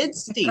 And he did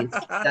state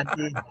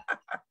that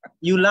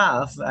you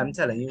laugh, I'm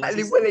telling you. And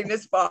the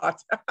willingness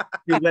part.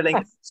 You're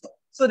willing.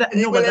 So that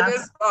no, but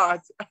that's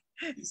part.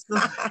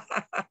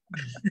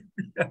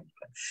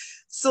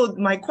 So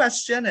my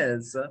question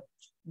is,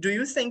 do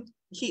you think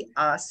he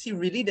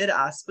really did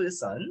ask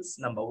persons,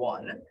 number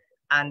one,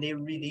 and they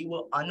really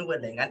were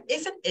unwilling? And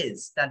if it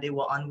is that they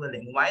were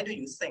unwilling, why do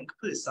you think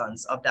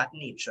persons of that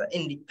nature,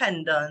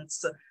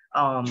 independence,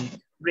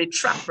 great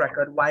track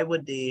record, why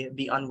would they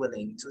be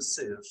unwilling to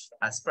serve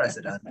as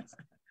president?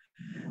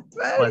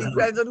 Well, it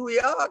depends on who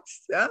you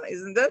ask,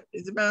 isn't it?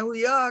 It depends on who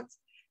you ask.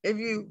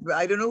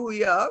 I don't know who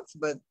you ask,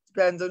 but it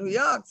depends on who you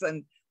ask.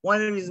 And one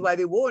of the reasons why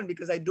they won't,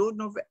 because I don't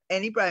know if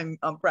any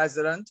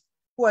president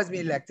who has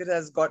been elected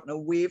has gotten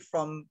away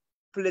from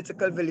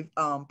political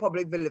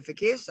public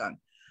vilification.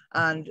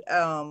 And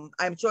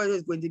I'm sure it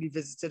is going to be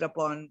visited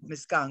upon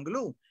Ms.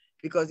 Kangaloo,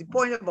 because the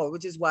point about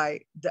which is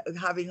why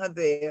having her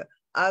there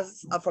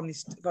as from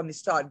the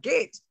start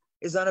gate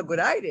is not a good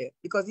idea,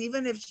 because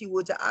even if she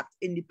were to act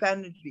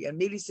independently and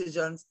make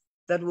decisions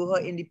that were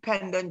her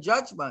independent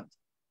judgment,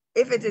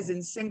 if it is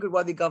in sync with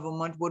what the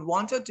government would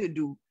want her to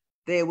do,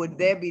 there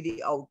be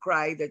the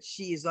outcry that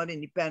she is not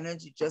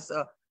independent, she's just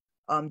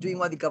doing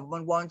what the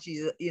government wants.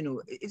 She's,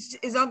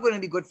 it's not going to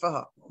be good for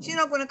her. She's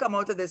not going to come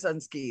out of this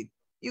unscathed.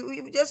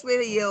 You just wait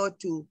a year or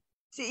two.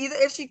 See, either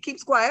if she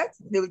keeps quiet,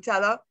 they will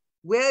tell her,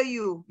 where are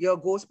you, your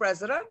ghost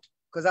president?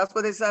 Because that's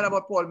what they said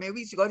about Paul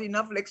Mayweather. She got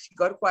enough licks, she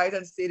got quiet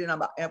and stayed in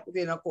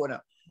a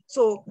corner.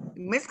 So,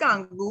 Ms.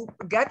 Kangaloo,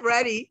 get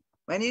ready.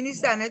 When you're in the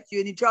Senate,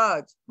 you're in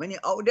charge. When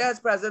you're out there as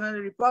president of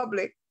the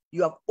Republic,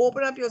 you have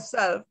opened up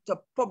yourself to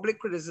public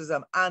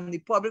criticism, and the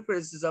public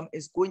criticism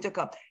is going to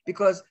come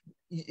because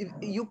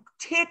you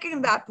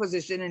taking that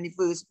position in the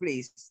first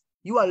place.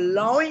 You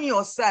allowing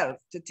yourself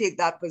to take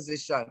that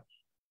position.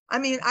 I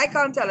mean, I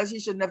can't tell her she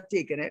shouldn't have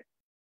taken it,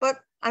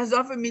 and it's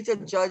not for me to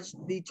judge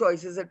the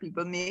choices that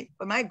people make.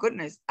 But my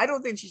goodness, I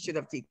don't think she should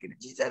have taken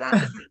it. She said,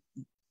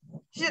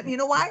 you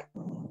know why?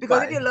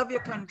 Because if you love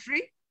your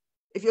country,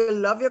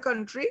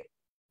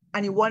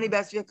 and you want the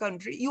best for your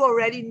country, you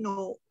already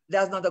know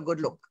that's not a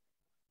good look.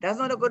 That's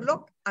not a good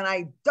look. And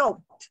I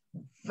doubt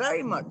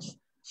very much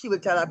she will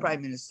tell her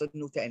prime minister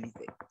no to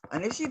anything.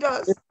 And if she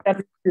does,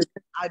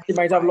 she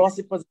might have lost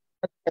the position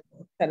in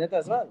the Senate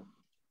as well.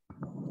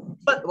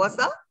 But what's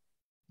that?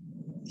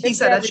 He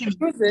said that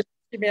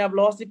she may have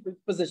lost the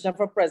position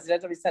for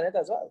president of the Senate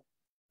as well.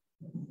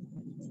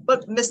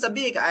 But Mr.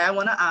 Big, I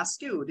want to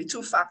ask you the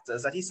two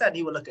factors that he said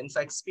he was looking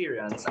for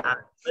experience and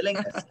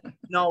willingness.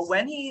 Now,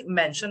 when he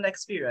mentioned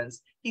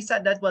experience, he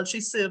said that, well,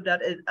 she served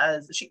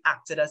as she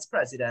acted as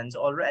president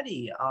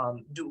already.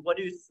 What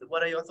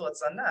are your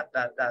thoughts on that?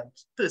 That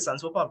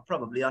persons were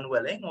probably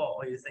unwilling,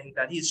 or you think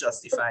that he's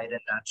justified in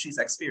that she's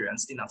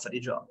experienced enough for the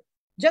job?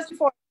 Just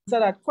before I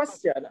answer that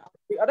question,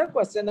 the other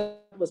question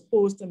that was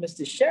posed to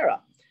Mr. 𝗙𝗪,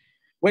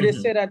 where they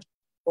said that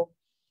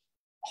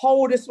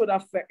how this would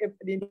affect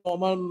the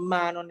normal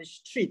man on the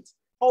street,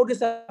 how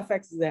this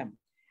affects them.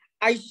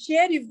 I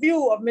share the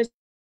view of Mr.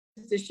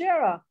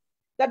 𝗙𝗪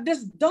that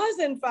this does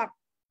in fact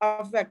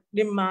affect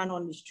the man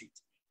on the street.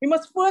 We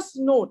must first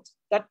note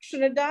that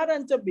Trinidad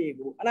and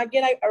Tobago, and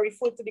again, I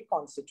refer to the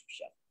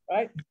Constitution,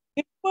 right?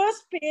 The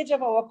first page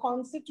of our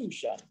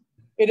Constitution,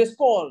 it is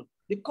called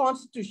the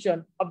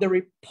Constitution of the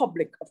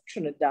Republic of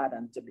Trinidad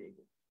and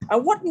Tobago.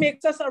 And what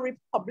makes us a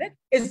republic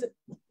is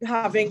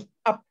having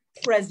a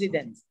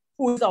president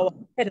who is our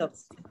head of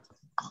state.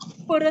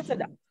 Further to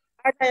that,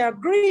 I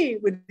agree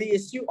with the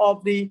issue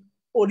of the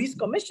police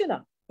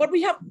commissioner, but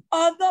we have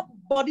other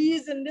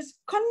bodies in this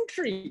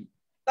country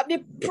that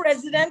the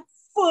president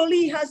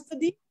fully has to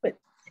deal with.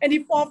 And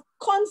if we're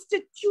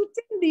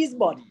constituting these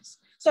bodies,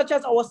 such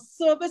as our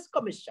service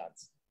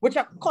commissions, which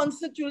are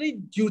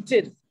constitutionally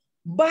duted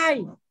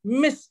by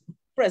Ms.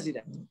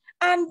 President,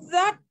 and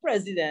that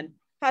president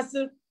has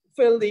to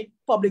fill the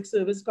Public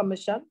Service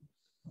Commission,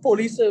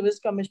 Police Service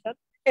Commission,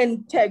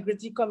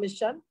 Integrity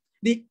Commission,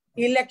 the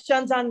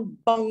Elections and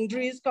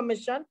Boundaries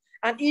Commission,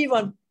 and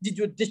even the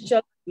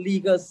Judicial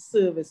Legal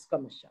Service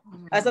Commission.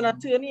 As an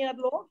attorney at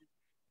law,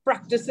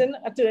 practicing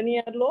attorney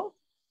at law,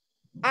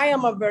 I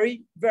am a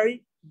very,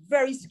 very,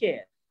 very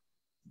scared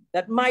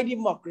that my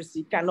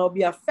democracy cannot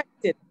be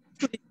affected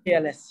through the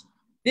𝗙𝗪.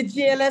 The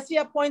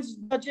𝗙𝗪 appoints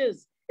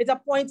judges, it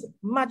appoints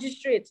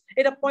magistrates,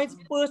 it appoints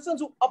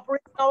persons who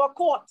operate in our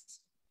courts.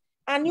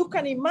 And you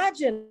can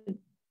imagine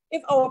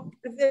if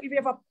we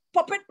have a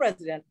puppet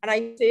president, and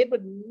I say it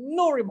with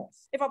no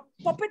remorse, if a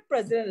puppet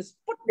president is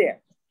put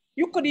there,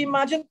 you could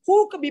imagine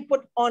who could be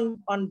put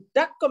on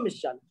that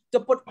commission to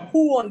put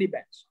who on the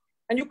bench.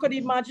 And you could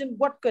imagine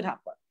what could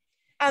happen.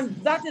 And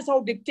that is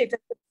how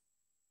dictatorship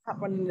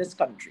happens in this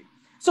country.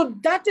 So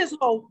that is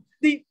how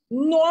the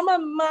normal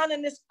man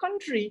in this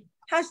country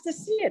has to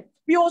see it.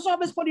 We also have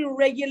this for the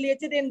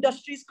Regulated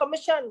Industries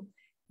Commission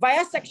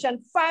via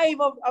Section 5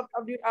 of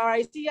the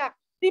RIC Act.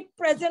 The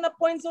president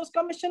appoints those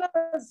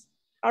commissioners.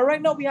 And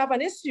right now we have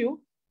an issue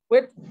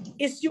with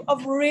issue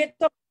of rate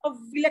of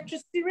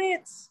electricity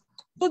rates.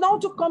 So now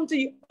to come to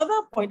the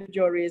other point that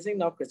you're raising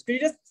now, Chris, could you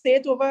just say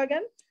it over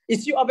again?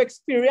 Issue of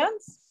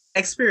experience?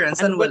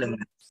 Experience and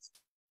willingness.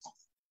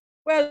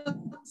 Well,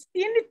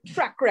 seeing the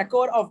track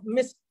record of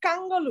Ms.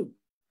 Kangaloo,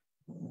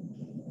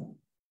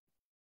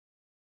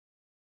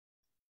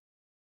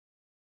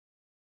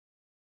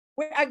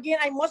 Where again,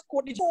 I must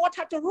quote, the court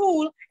had to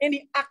rule in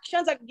the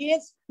actions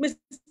against Mr.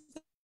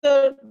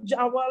 𝗙𝘗𝘁𝗍𝗏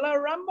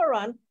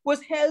𝗏𝗏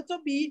was held to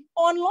be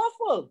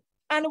unlawful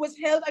and was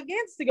held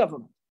against the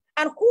government.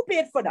 And who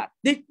paid for that?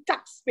 The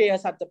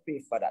taxpayers had to pay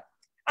for that.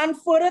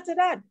 And further to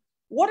that,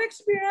 what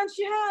experience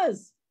she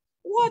has?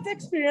 What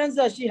experience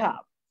does she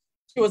have?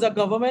 She was a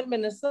government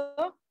minister.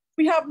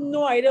 We have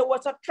no idea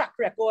what's her track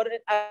record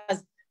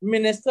as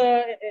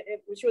minister.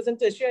 She was in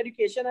tertiary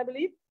education, I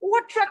believe.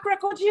 What track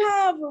record she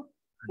have?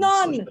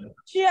 None.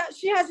 She has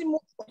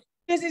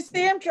the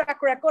same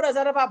track record as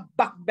that of a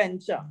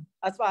backbencher,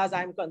 as far as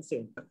I'm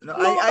concerned. No,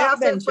 I have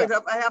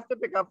to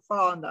pick up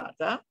on that.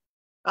 Huh?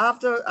 I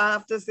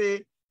have to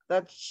say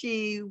that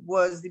she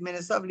was the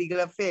Minister of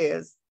Legal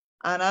Affairs,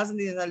 and as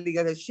Minister of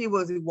Legal Affairs, she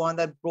was the one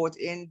that brought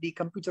in the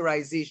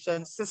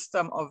computerization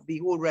system of the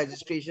whole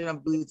registration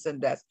of births and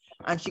deaths,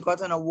 and she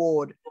got an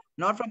award,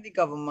 not from the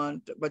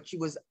government, but she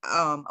was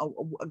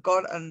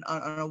got an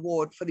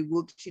award for the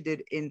work she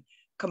did in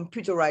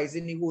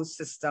computerizing the whole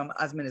system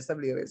as Minister of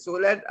Legal Affairs. So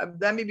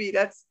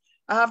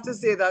I have to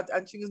say that,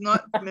 and she was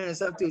not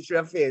Minister of Tertiary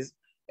Affairs.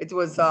 It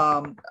was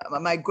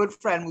my good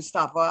friend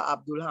Mustafa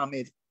Abdul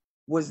Hamid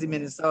was the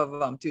Minister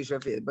of Tertiary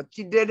Affairs, but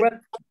she did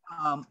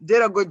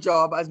a good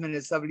job as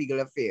Minister of Legal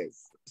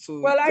Affairs.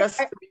 So but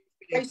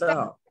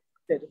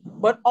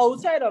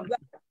outside of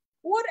that,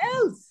 what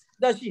else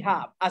does she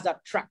have as a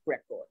track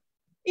record?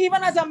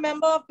 Even as a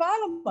member of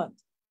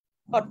Parliament,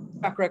 her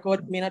track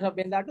record may not have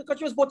been that good because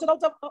she was voted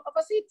out of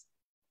a seat,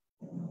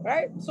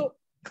 right? So,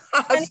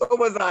 so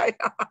was I.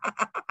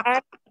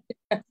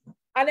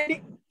 and then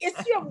the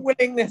issue of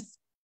willingness.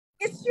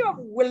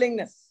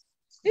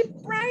 The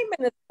Prime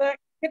Minister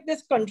hit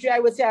this country, I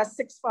would say, as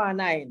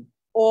 6'9",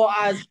 or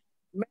as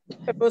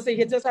many people say,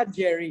 he just had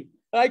Jerry.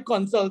 I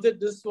consulted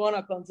this one,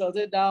 I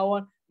consulted that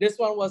one. This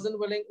one wasn't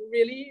willing.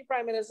 Really,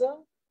 Prime Minister?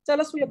 Tell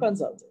us who you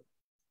consulted.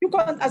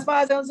 As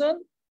far as I'm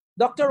concerned,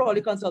 Dr.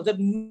 Rowley consulted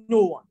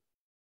no one.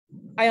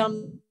 I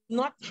am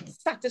not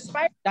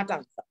satisfied with that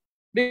answer.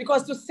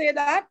 Because to say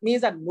that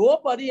means that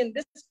nobody in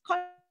this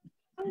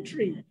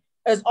country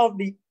is of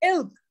the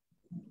ilk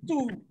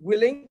to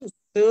willing to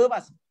serve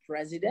as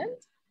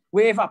president,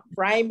 where if a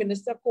prime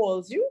minister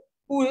calls you,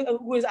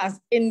 who is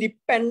as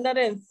independent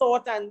in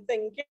thought and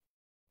thinking.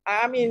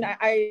 I mean,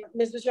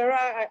 Mr. Shera,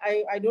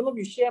 I don't know if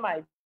you share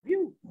my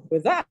view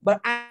with that,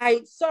 but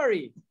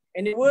sorry,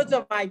 in the words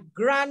of my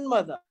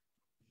grandmother,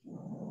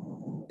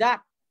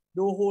 that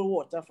don't hold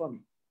water for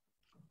me.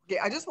 Okay,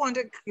 I just want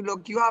to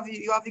look, you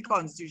have the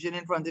Constitution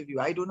in front of you.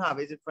 I don't have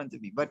it in front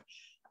of me, but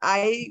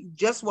I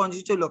just want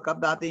you to look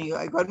up that thing.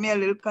 I got me a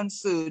little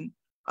concerned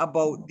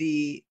about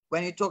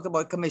when you talked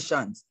about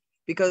commissions,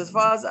 because as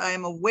far as I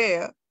am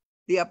aware,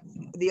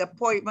 the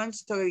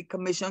appointments to the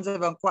commissions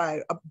have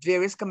acquired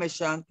various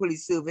commissions,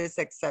 police service,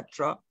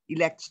 etc.,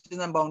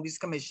 elections and boundaries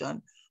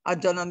commission are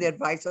done on the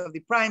advice of the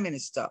Prime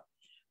Minister.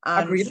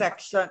 And Agreed.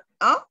 Section,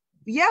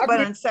 yeah, Agreed.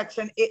 But in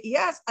Section 8,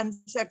 yes, and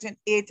Section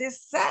 8 it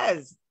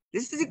says,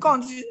 this is the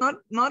Constitution,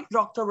 not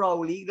Dr.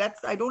 Rowley.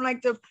 I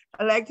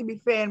like to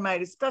be fair in my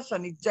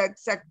discussion.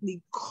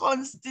 The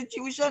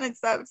Constitution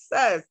itself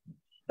says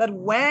that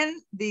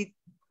when the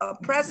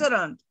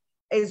president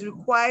is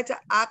required to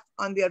act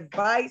on the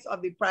advice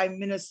of the Prime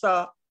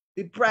Minister,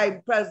 the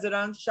Prime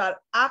President shall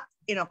act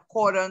in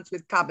accordance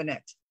with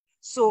Cabinet.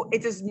 So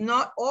it is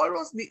not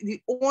almost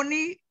the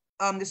only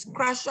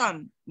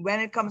discretion when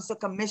it comes to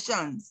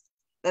commissions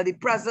that the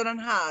President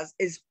has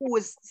is who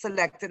is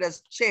selected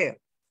as chair.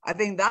 I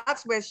think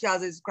that's where she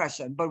has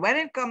discretion. But when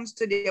it comes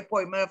to the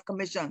appointment of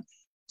commissions,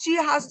 she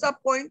has to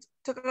appoint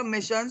to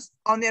commissions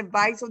on the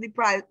advice of the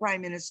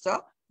Prime Minister,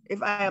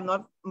 if I am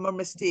not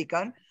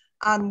mistaken.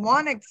 And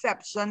one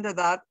exception to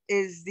that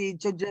is the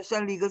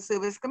Judicial Legal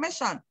Service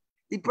Commission.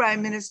 The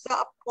Prime Minister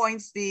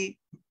appoints the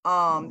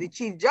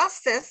Chief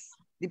Justice.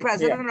 The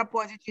President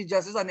appoints the Chief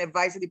Justice on the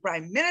advice of the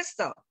Prime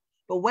Minister.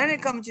 But when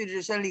it comes to the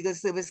Judicial Legal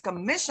Service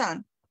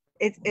Commission,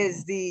 it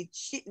is the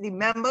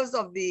members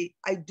of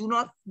I do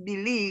not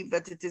believe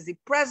that it is the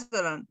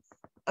President.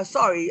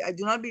 Sorry, I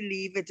do not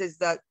believe it is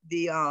that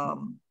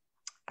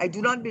I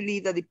do not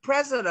believe that the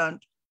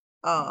President,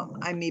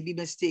 I may be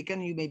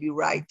mistaken, you may be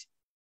right,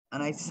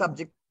 and I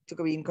subject to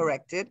being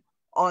corrected,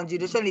 on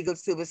Judicial Legal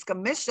Service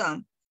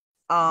Commission,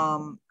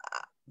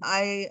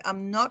 I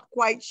am not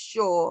quite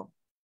sure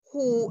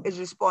who is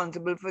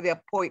responsible for the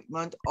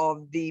appointment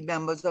of the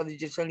members of the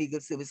Judicial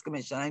Legal Service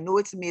Commission. I know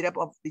it's made up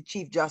of the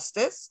Chief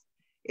Justice,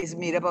 it's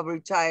made up of a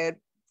retired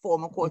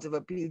former Court of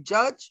Appeal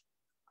judge,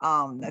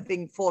 I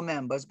think 4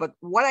 members. But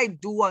what I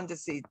do want to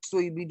say, so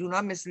we do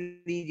not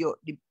mislead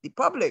the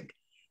public,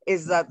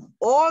 is that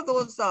all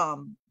those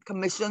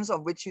commissions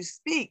of which you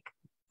speak,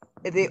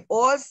 they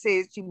all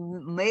say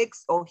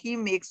he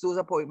makes those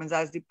appointments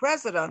as the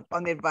President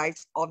on the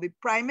advice of the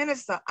Prime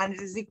Minister. And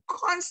it is the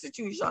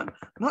Constitution,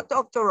 not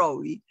Dr.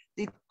 Rowley,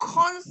 the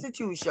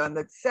Constitution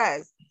that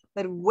says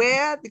that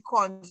where the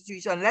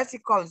Constitution, unless the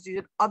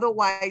Constitution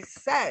otherwise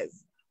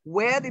says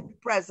where the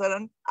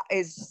president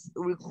is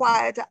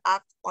required to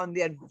act on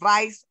the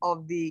advice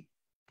of the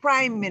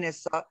prime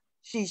minister,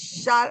 she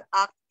shall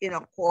act in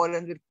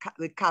accordance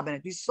with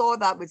cabinet. We saw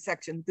that with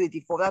section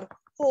 34, that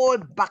whole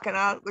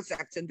bacchanal with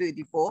section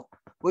 34,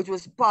 which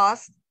was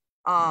passed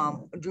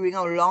during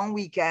a long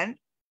weekend.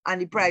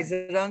 And the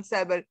president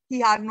said, well, he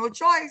had no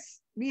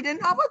choice. We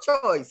didn't have a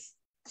choice.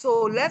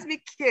 So let's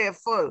be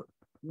careful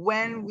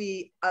when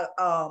we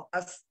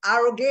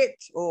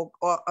arrogate or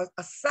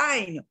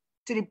assign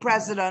to the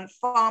president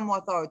far more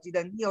authority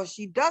than he or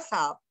she does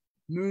have,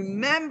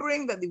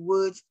 remembering that the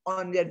words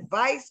on the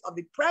advice of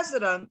the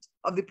president,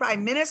 of the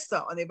prime minister,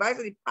 on the advice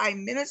of the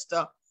prime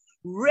minister,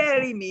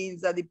 really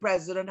means that the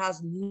president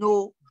has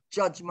no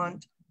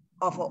judgment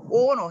of her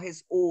own or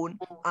his own,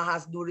 and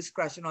has no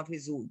discretion of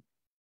his own.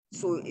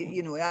 So,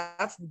 you know,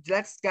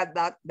 let's get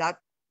that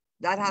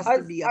has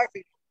to be I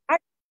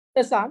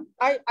understand.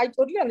 I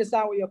totally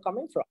understand where you're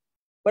coming from.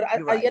 But I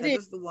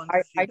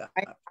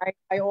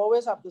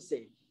always have to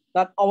say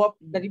that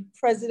that the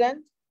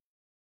president,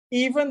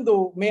 even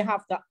though may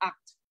have to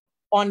act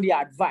on the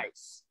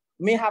advice,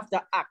 may have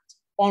to act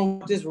on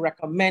what is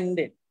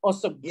recommended or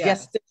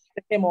suggested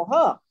to him or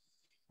her.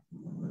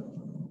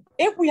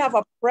 If we have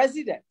a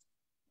president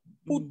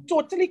who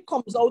totally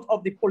comes out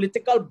of the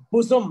political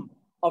bosom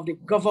of the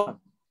government,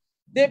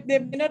 there may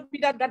not be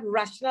that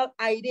rational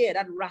idea,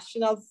 that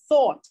rational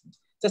thought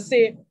to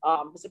say,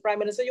 Mr. Prime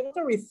Minister, you want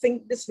to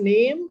rethink this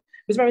name?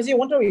 Mr. Prime Minister, you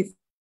want to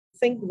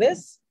rethink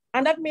this?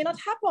 And that may not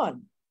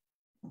happen.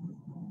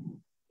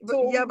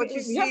 So, yeah, but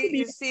you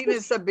see,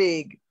 Mr.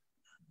 Big,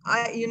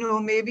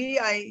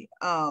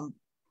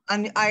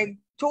 and I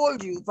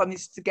told you from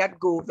this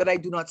get-go that I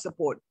do not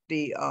support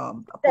the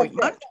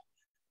appointment,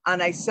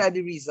 and I said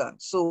the reason.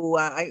 So,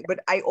 but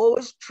I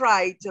always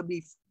try to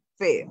be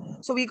fair.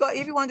 So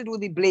if you want to do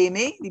the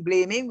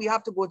blaming, we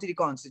have to go to the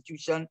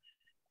Constitution,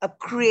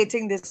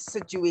 creating this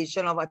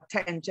situation of a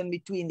tension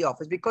between the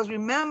office. Because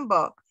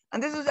remember,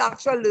 and this is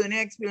actual learning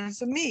experience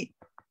for me,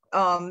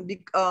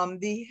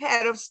 the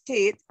head of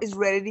state is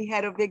really the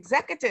head of the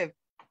executive.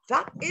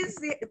 That is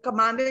the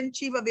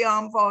commander-in-chief of the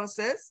armed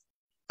forces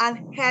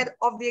and head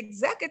of the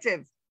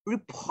executive,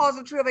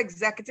 repository of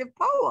executive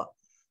power.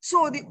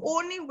 So the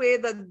only way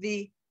that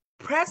the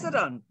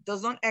president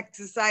does not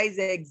exercise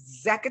the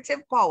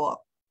executive power,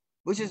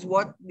 which is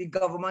what the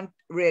government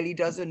really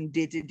does in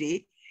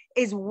day-to-day,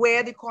 is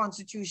where the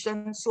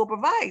Constitution so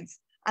provides.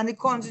 And the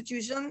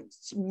Constitution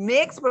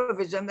makes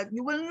provision that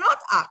you will not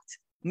act,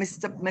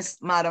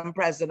 Madam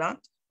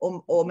President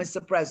or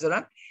Mr.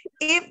 President,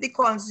 if the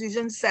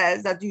Constitution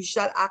says that you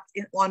shall act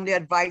on the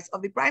advice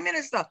of the Prime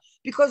Minister,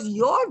 because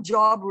your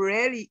job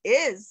really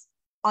is,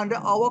 under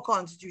our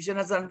Constitution,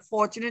 as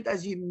unfortunate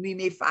as we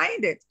may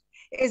find it,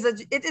 is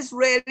that it is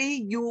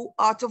really you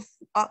are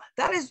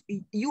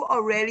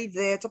really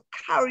there to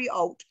carry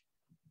out,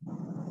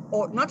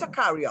 or not to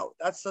carry out,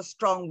 that's a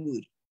strong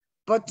word,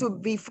 but to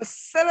be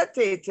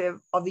facilitative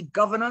of the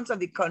governance of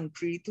the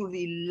country through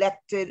the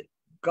elected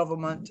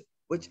government,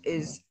 which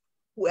is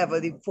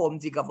whoever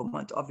forms the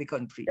government of the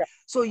country. Yeah.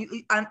 So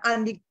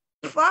and the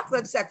fact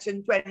that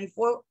Section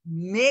 24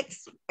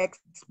 makes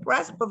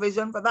express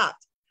provision for that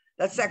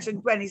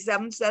Section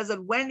 27 says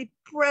that when the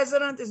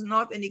president is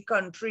not in the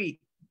country,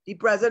 the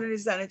president and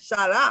the Senate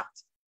shall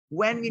act.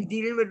 When we're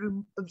dealing with,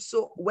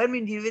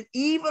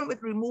 even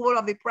with removal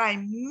of the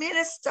prime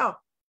minister,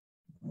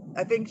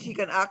 I think she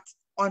can act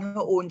on her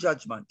own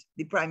judgment.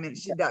 The prime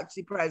minister,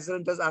 the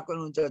president does act on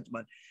her own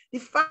judgment. The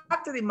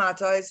fact of the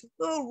matter is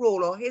her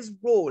role or his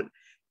role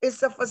is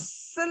to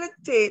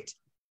facilitate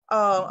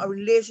a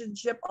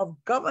relationship of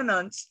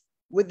governance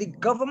with the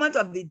government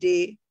of the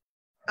day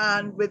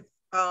and with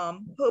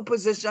her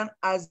position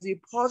as the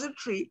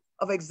repository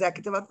of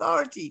executive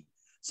authority.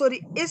 So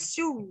the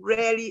issue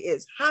really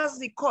is, has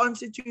the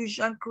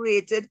Constitution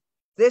created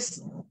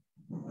this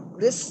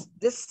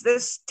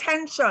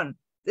tension,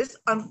 this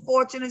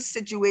unfortunate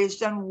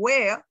situation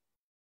where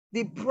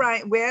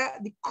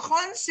the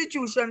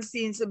Constitution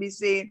seems to be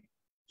saying,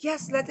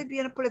 yes, let it be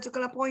a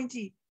political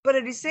appointee. But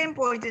at the same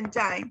point in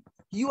time,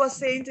 you are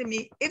saying to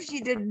me, if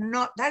she did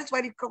not, that's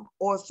why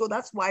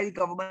that's why the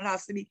government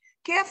has to be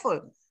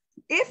careful.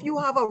 If you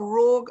have a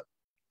rogue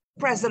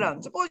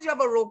president, suppose you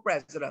have a rogue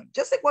president,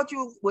 just like what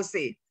you were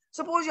saying,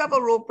 suppose you have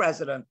a rogue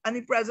president and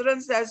the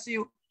president says to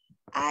you,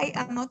 I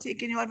am not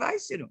taking your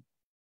advice,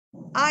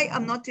 I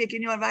am not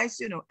taking your advice,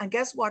 And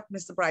guess what,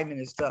 Mr. Prime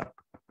Minister?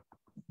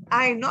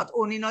 I not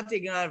only not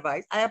taking your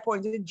advice, I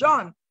appointed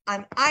John,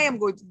 and I am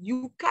going to,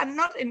 you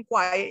cannot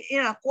inquire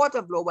in a court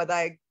of law whether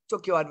I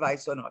took your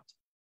advice or not.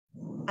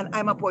 And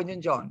I'm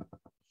appointing John.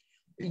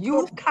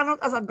 You cannot,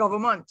 as a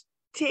government,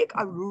 take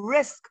a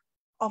risk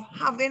of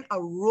having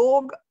a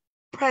rogue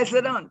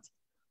president,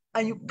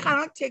 and you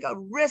cannot take a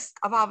risk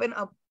of having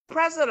a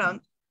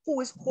president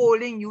who is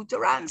holding you to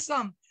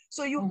ransom.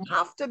 So you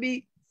have to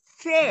be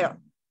fair.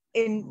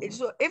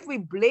 So if we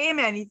blame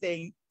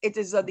anything, it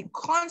is that the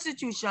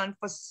Constitution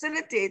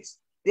facilitates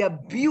the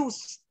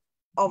abuse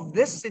of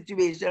this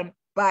situation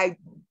by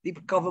the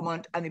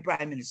government and the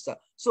Prime Minister.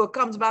 So it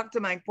comes back to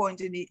my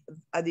point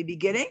at the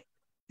beginning.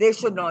 They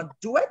should not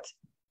do it.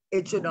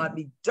 It should not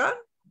be done.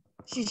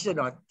 She should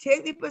not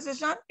take the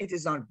position. It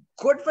is not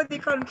good for the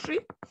country.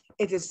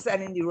 It is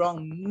sending the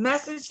wrong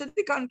message to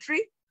the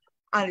country.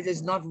 And it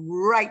is not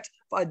right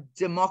for a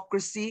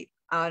democracy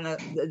and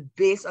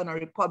based on a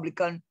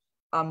Republican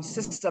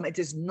system. It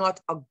is not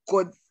a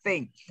good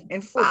thing.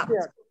 In fact,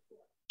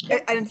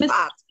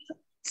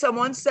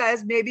 someone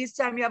says maybe it's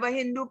time you have a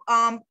Hindu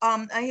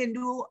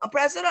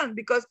president,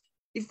 because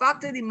the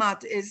fact of the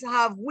matter is,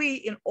 have we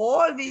in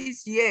all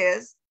these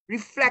years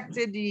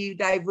reflected the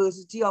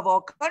diversity of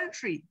our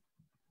country?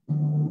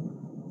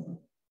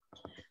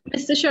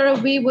 Mr.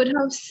 Sheriff, we would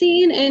have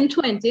seen in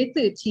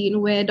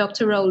 2013 where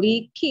Dr.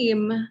 Rowley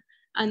came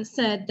and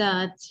said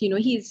that, you know,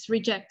 he's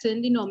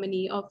rejecting the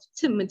nominee of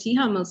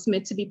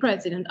𝗚𝗏𝗄𝗏 to be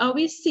president. Are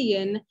we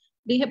seeing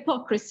the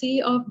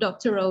hypocrisy of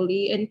Dr.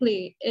 Rowley in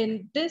play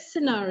in this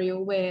scenario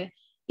where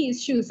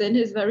he's choosing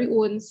his very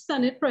own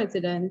Senate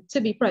president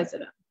to be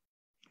president?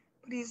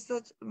 But is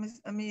that,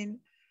 I mean,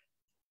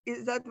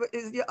 is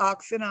your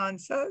asks and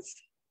answers?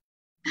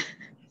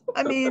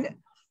 I mean,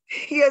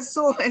 he has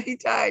so many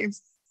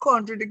times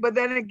contradict, but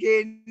then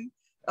again,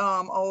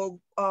 our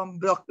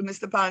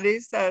Mr. Pandey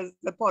says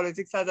that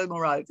politics has a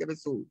morality of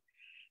its own.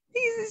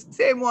 He's the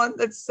same one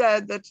that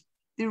said that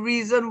the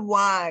reason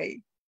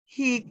why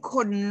he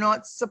could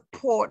not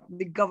support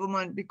the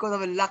government because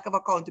of a lack of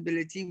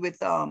accountability with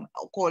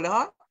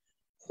𝘒𝘁𝗍𝗲,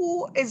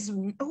 who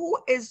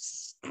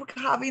is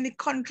having the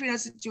country in a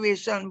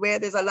situation where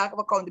there's a lack of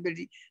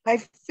accountability by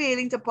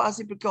failing to pass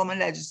the procurement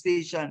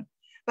legislation,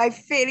 by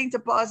failing to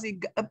pass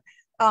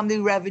the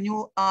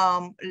revenue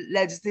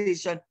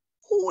legislation,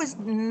 who is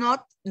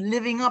not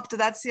living up to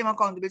that same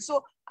accountability.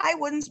 So I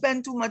wouldn't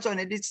spend too much on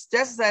it. It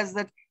just says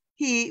that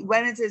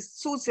when it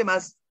suits him,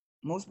 as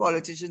most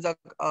politicians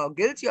are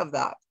guilty of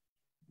that,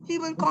 he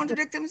will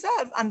contradict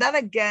himself. And that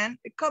again,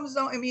 it comes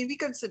down, I mean, we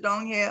can sit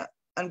down here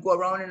and go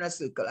around in a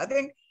circle. I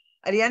think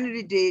at the end of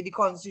the day, the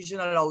Constitution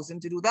allows him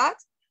to do that.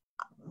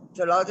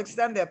 To a large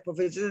extent, there are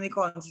provisions in the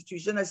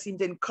Constitution that seem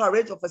to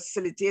encourage or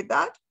facilitate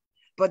that.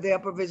 But there are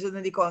provisions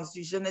in the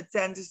Constitution that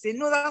tend to say,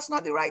 no, that's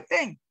not the right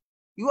thing.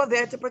 You are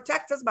there to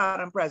protect us,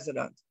 Madam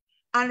President.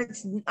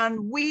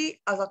 And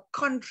we, as a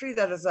country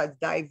that is as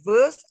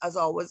diverse as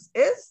ours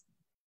is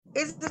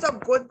it a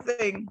good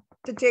thing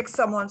to take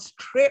someone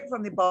straight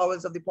from the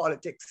bowels of the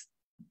politics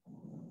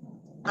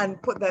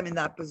and put them in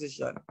that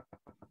position?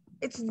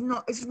 It's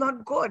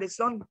not good. It's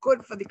not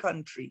good for the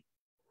country.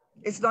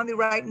 It's not the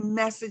right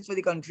message for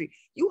the country.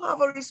 You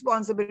have a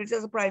responsibility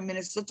as a Prime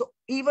Minister to,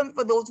 even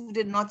for those who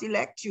did not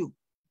elect you,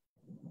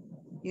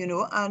 you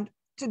know, and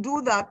to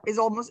do that is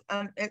almost,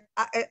 and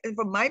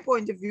from my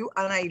point of view,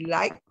 and I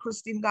like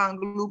Christine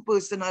Kangaloo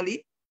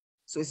personally,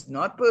 so it's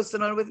not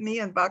personal with me.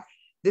 In fact,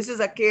 this is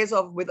a case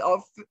of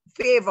without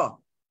favor,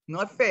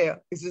 not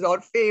fair. It's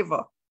without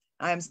favor.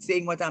 I am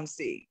saying what I'm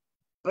saying.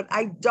 But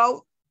I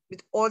doubt,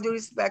 with all due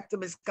respect to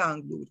Ms.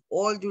 Kangaloo, with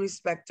all due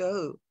respect to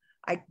her,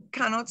 I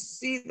cannot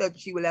see that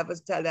she will ever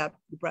tell that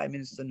the Prime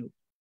Minister no.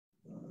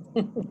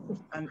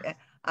 And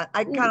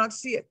I cannot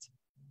see it.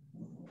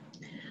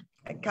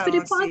 For the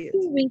past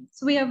few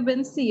weeks, we have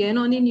been seeing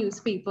on the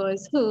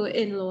newspapers her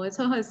in-laws,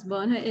 her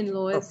husband, her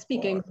in-laws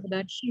speaking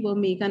that she will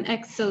make an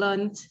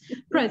excellent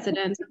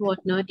president and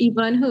whatnot.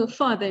 Even her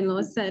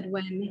father-in-law said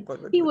when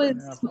he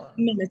was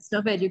Minister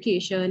of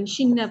Education,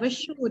 she never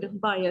showed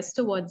bias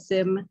towards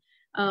him.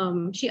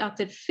 She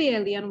acted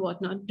fairly and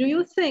whatnot. Do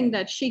you think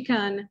that she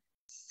can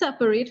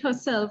separate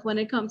herself when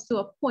it comes to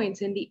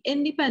appointing the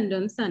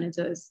independent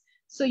senators?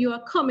 So you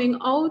are coming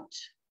out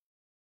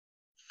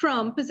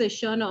from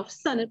position of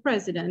Senate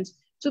president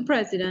to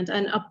president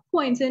and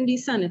appointing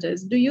these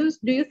senators. Do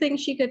you think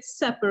she could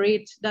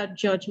separate that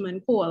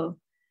judgment call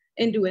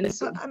in doing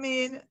so? I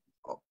mean,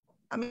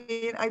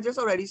 I just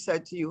already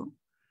said to you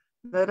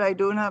that I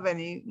don't have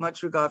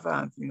much regard for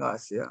Anthony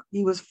Garcia.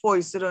 He was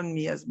foisted on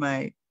me as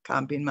my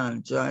campaign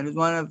manager, and it was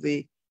one of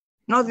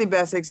not the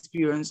best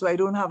experience, so I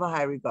don't have a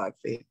high regard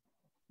for him.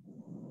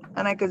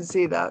 And I can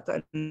say that,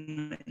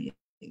 and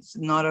it's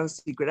not a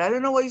secret. I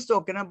don't know what he's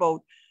talking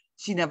about.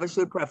 She never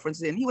showed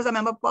preference in. He was a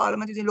member of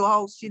parliament, he's in the lower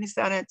house, she in the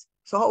Senate.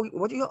 So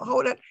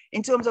how that,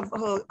 in terms of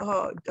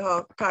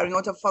her carrying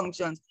out her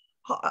functions,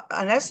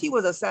 unless he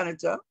was a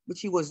senator,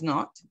 which he was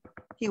not,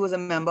 he was a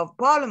member of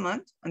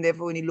parliament, and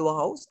therefore in the lower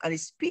house, and the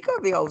Speaker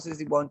of the House is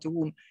the one to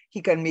whom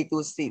he can make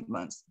those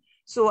statements.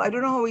 So I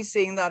don't know how he's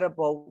saying that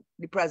about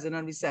the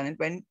president of the Senate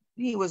when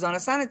he was not a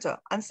senator.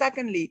 And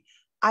secondly,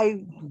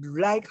 I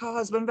like her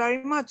husband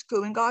very much,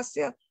 Kerwin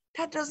Garcia.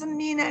 That doesn't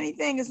mean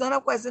anything. It's not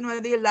a question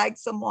whether you like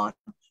someone,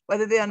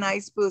 whether they're a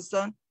nice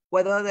person,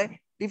 whether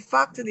the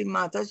fact of the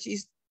matter,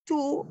 she's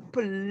too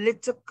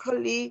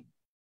politically,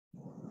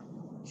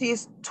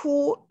 it's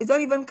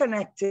not even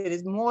connected,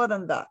 it's more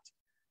than that.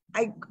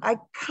 I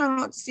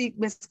cannot see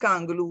Ms.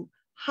 Kangaloo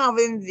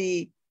having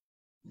the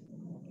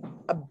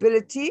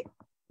ability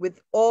with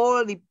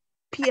all the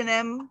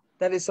P&M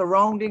that is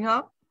surrounding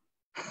her,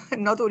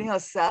 not only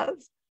herself,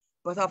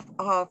 but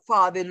her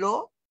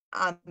father-in-law,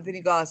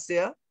 Anthony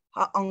Garcia,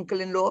 her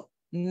uncle-in-law,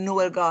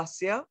 Noel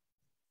Garcia.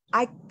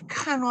 I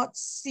cannot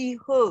see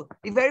her.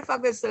 The very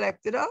fact they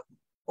selected her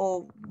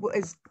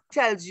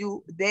tells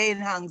you they're in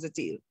hangs a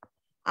tail.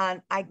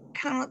 And I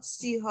cannot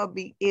see her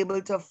being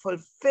able to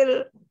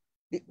fulfill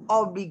the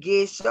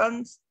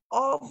obligations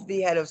of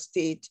the head of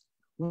state,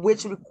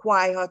 which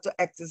require her to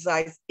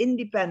exercise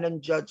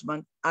independent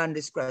judgment and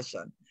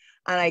discretion.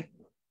 And I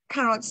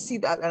cannot see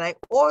that. And I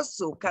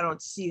also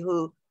cannot see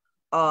her,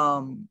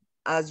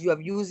 as you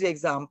have used the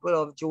example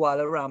of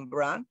Joala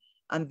Rembrandt,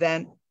 and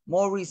then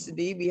more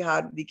recently, we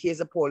had the case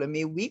of Paula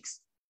May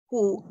Weeks,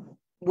 who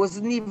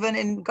wasn't even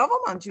in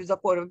government. She was a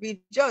court of appeal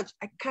judge.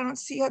 I cannot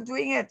see her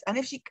doing it. And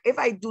if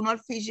I do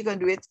not feel she can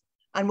do it,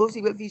 and most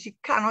people feel she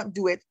cannot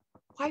do it,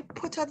 why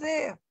put her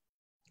there?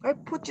 Why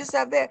put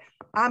yourself there?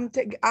 I'm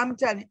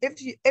telling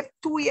you, if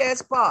 2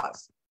 years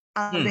pass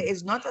and there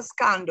is not a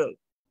scandal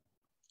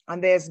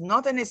and there's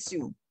not an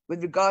issue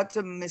with regard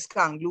to Ms.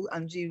 Kangaloo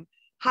and she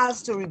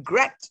has to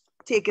regret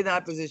taking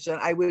that position,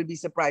 I will be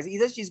surprised.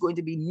 Either she's going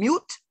to be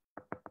mute,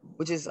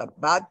 which is a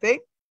bad thing,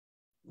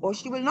 or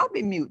she will not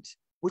be mute,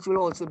 which will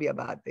also be a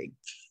bad thing.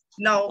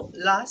 Now,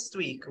 last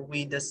week,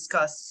 we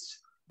discussed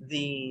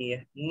the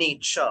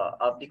nature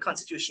of the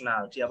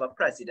constitutionality of a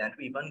president.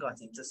 We even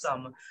got into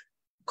some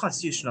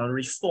constitutional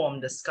reform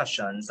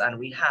discussions, and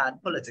we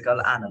had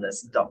political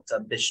analyst Dr.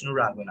 Bishnu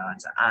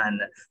Raghunath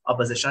and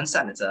opposition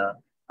senator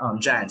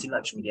Jayanti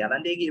Lakshmi-Dayal,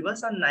 and they gave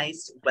us a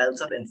nice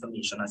wealth of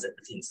information as it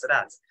pertains to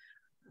that.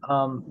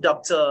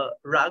 Dr.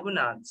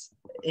 Raghunath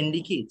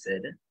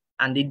indicated,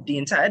 and the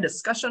entire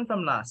discussion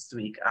from last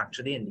week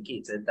actually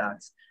indicated,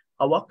 that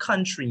our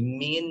country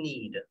may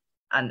need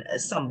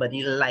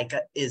somebody like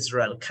an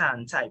Israel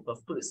Khan type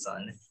of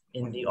person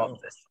in the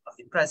office of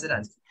the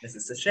president.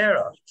 Mrs.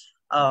 Teixeira,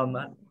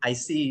 I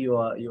see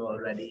you're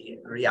already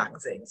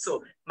reacting.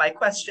 So my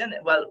question,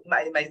 well,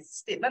 my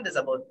statement is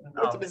about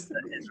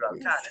Israel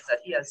Khan, is that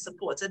he has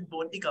supported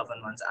both the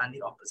government and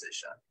the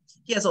opposition.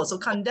 He has also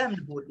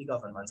condemned both the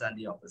government and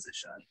the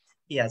opposition.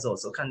 He has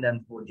also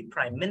condemned both the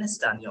prime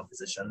minister and the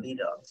opposition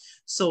leader.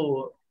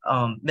 So,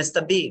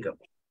 Mr. Baig,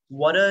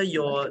 what are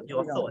your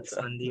thoughts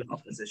on the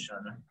opposition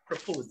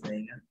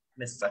proposing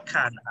Mr.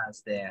 Khan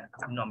as their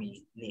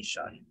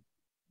nomination?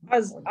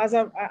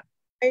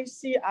 I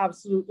see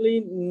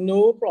absolutely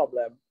no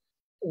problem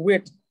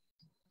with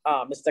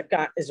Mr.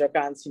 Khan, Israel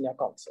Khan Senior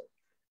Counsel.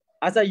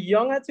 As a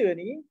young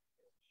attorney,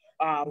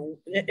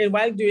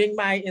 while doing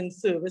my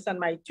in-service and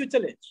my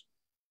tutelage,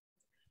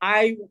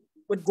 I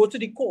would go to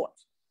the court.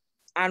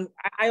 And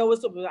I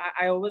always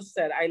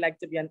said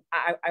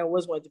I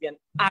always wanted to be an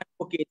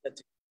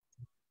advocate.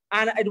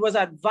 And it was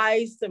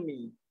advised to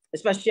me,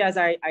 especially as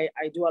I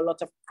do a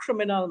lot of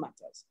criminal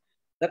matters,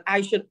 that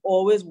I should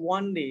always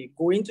one day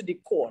go into the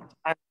court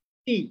and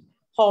see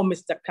how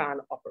Mr.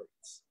 Khan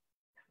operates.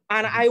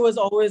 And I was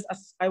always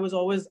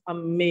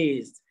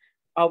amazed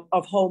of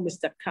how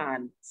Mr.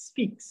 Khan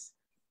speaks.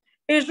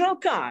 Israel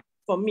Khan,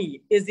 for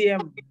me, is the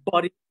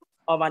embodiment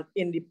of an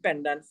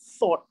independent,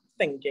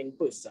 thought-thinking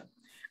person.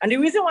 And the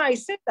reason why I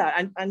say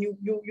that, and you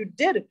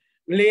did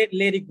lay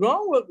the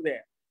groundwork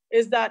there,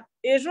 is that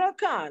Israel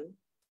Khan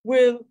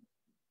will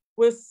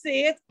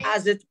say it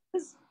as it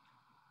is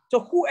to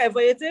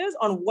whoever it is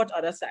on what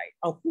other side,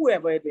 or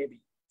whoever it may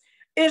be.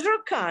 Israel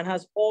Khan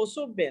has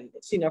also been,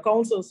 senior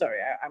counsel, sorry,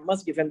 I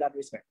must give him that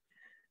respect,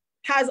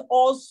 has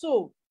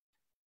also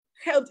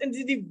helped in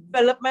the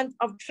development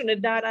of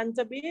Trinidad and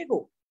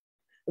Tobago.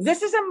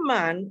 This is a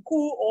man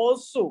who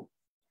also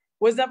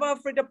was never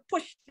afraid to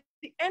push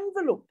the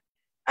envelope.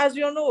 As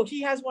you all know,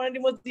 he has one of the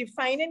most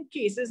defining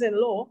cases in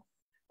law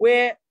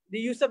where the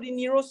use of the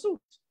Nero suit,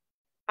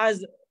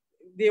 as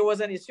there was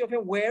an issue of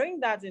him wearing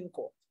that in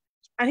court.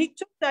 And he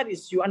took that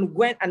issue and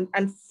went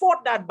and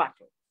fought that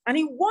battle. And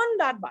he won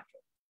that battle.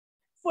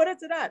 Further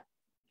to that,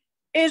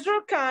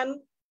 Israel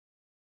Khan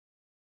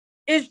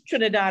is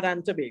Trinidad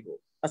and Tobago,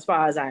 as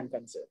far as I'm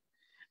concerned.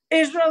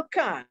 Israel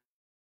Khan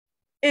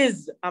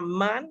is a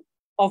man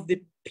of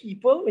the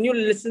people. When you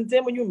listen to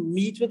him, when you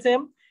meet with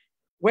him,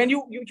 when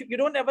you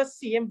don't ever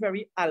see him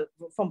very,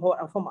 from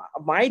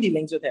my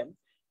dealings with him,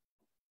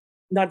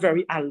 not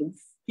very aloof.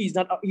 He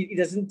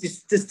doesn't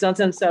distance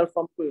himself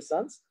from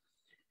persons.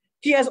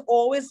 He has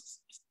always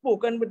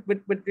spoken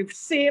with the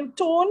same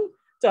tone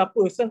to a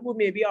person who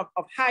may be of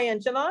high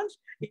echelons,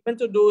 even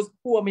to those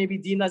who are maybe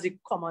deemed as a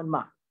common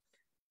man.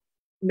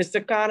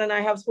 Mr. Khan and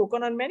I have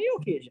spoken on many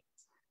occasions,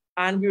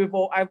 and we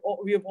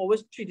have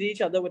always treated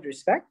each other with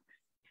respect.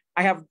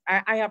 I have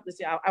to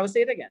say, I will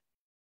say it again.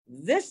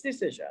 This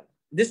decision,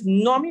 this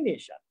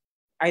nomination,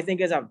 I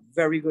think is a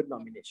very good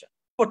nomination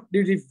for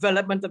the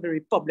development of the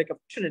Republic of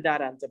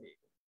Trinidad and Tobago.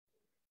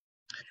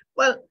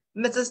 Well,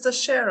 Mrs.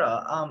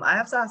 Teixeira, I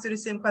have to ask you the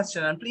same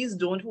question, and please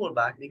don't hold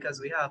back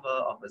because we have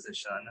an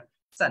opposition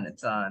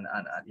senator and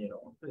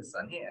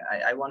person here.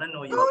 I want to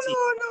know your team.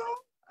 No,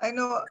 I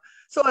know.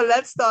 So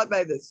let's start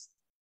by this.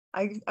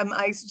 I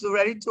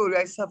already told you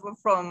I suffer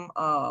from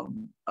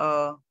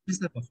a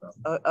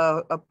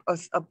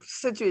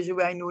situation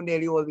where I know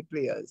nearly all the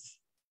players.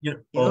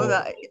 You know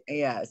that,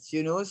 yes,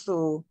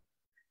 so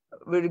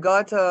with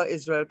regard to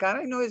Israel Khan,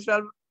 I know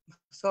Israel,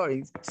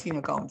 sorry,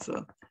 senior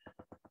counsel.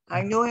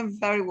 I know him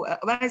very well.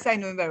 When I say I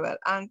know him very well,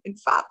 and in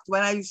fact,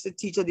 when I used to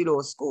teach at the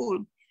law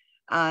school,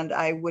 and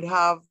I would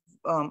have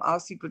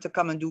ask people to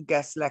come and do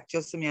guest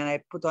lectures to me, and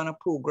I put on a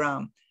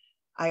program,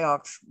 I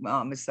asked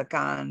Mr.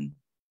 Khan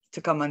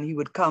to come, and he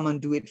would come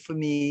and do it for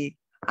me,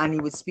 and he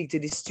would speak to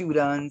the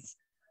students.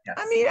 Yes.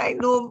 I mean,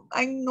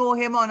 I know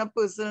him on a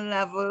personal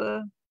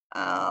level.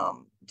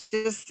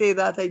 Just say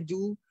that I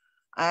do.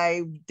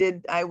 I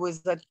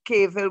was at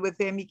𝘗𝘂𝘶 with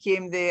him. He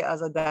came there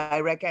as a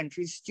direct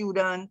entry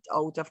student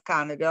out of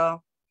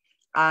Canada.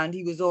 And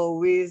he was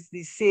always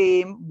the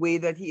same way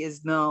that he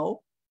is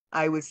now.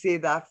 I would say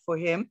that for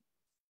him.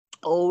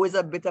 Always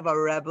a bit of a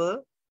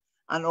rebel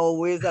and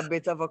always a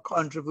bit of a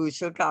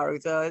controversial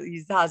character.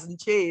 He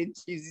hasn't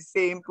changed. He's the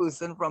same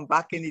person from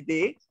back in the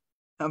day.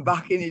 And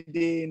back in the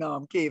day in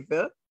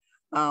𝘗𝘂𝘶.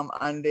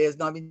 And there's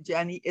not been,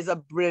 and he is a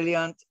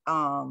brilliant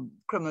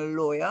criminal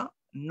lawyer.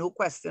 No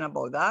question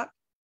about that.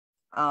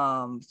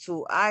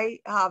 So I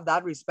have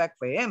that respect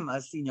for him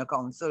as senior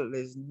counsel.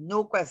 There's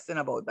no question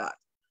about that.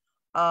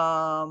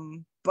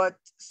 But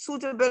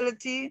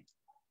suitability,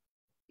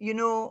 you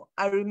know,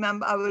 I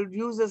remember, I will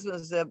use this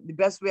as the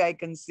best way I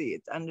can see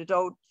it, and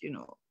without,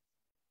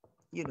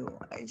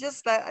 I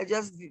just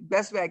the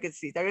best way I could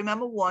see it. I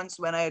remember once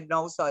when I had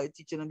now started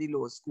teaching in the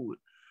law school,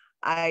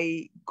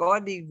 I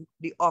got the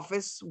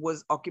office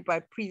was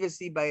occupied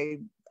previously by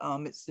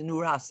Mr.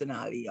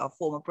 𝗔𝘁𝘁𝗏𝗏, our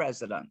former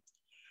president.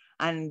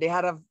 And they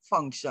had a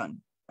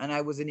function, and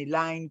I was in the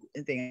line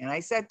thing. And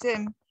I said to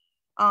him,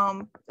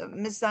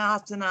 Mr.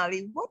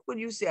 𝗏𝘁𝘁𝗏𝗏, what would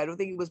you say? I don't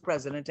think he was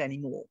president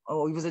anymore.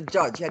 Oh, he was a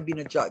judge. He had been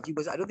a judge.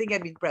 I don't think he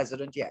had been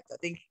president yet.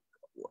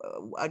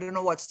 I don't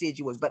know what stage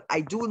he was, but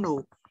I do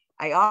know.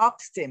 I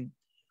asked him,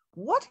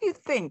 what do you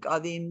think are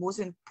the most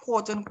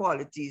important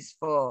qualities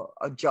for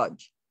a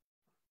judge?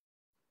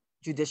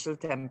 Judicial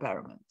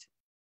temperament.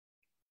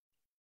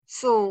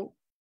 So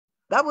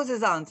that was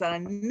his answer.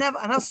 And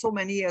that's so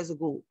many years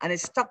ago. And it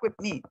stuck with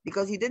me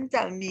because he didn't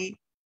tell me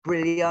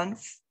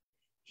brilliance.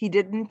 He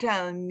didn't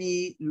tell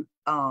me,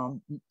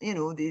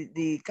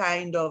 the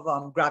kind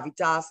of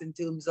gravitas in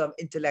terms of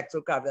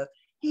intellectual gravitas.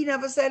 He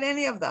never said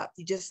any of that.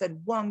 He just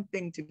said one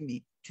thing to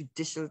me,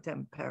 judicial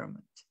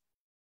temperament.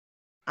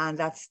 And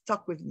that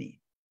stuck with me.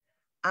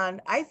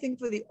 And I think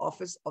for the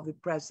office of the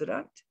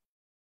president,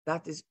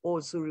 that is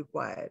also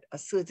required, a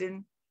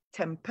certain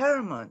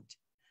temperament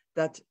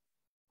that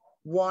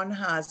one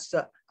has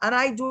to, and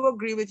I do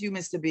agree with you,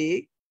 Mr.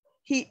 B.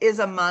 He is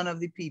a man of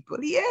the people.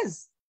 He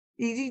is.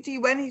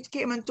 When he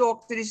came and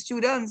talked to the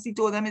students, he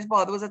told them his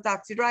father was a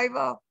taxi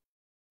driver,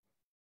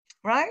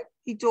 right?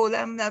 He told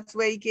them that's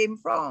where he came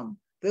from.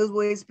 Those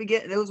were his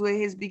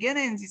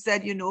beginnings. He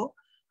said, and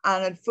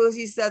at first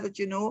he said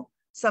that,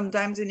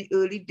 sometimes in the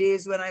early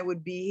days when I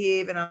would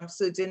behave in a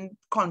certain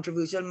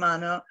controversial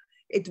manner,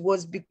 it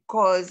was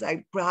because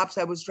perhaps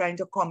I was trying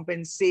to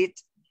compensate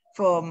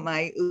for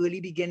my early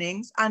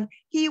beginnings. And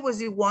he was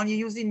the one, you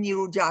use the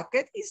Nero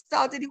jacket, he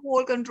started the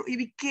whole control.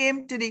 He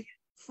came to the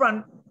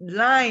front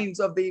lines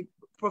of the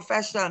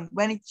profession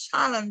when he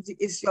challenged the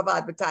issue of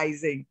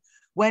advertising,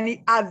 when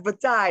he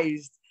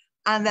advertised,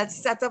 and that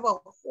set up a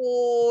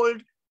whole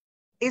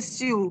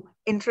issue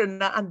in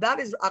Trinidad. And that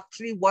is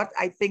actually what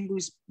I think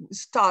we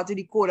started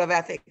the code of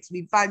ethics.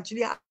 We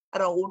eventually had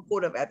our own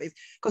code of ethics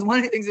because one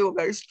of the things they were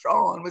very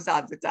strong on was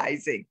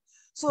advertising.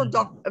 So,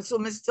 so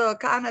Mr.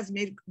 Khan has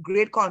made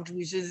great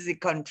contributions to the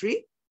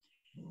country.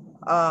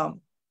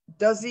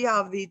 Does he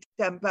have the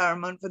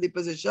temperament for the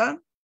position?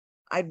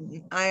 I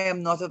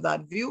am not of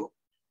that view.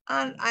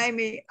 And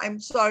I'm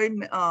sorry,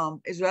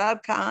 Israel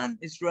Khan,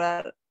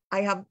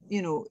 I have,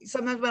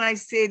 sometimes when I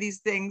say these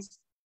things,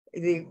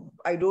 I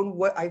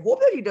hope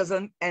that he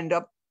doesn't end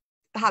up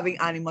having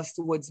animus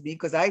towards me,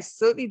 because I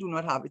certainly do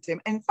not have it to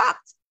him. In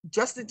fact,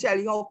 just to tell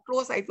you how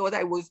close I thought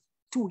I was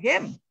to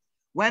him,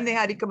 when they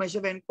had the commission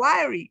of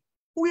inquiry,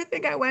 who do you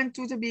think I went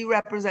to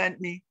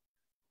represent me?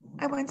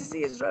 I went to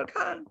see Israel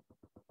Khan.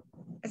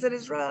 I said,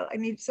 Israel, I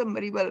need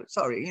somebody, well,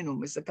 sorry,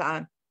 Mr.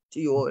 Khan, to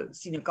your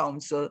senior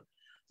counsel,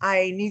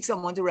 I need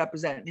someone to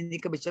represent me in the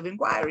commission of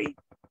inquiry.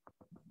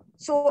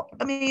 So,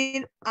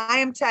 I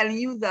am telling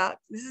you that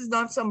this is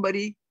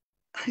somebody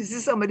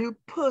who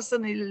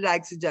personally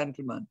likes a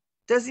gentleman.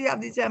 Does he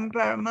have the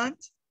temperament?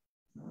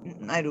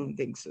 I don't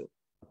think so.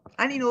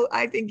 And,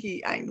 I think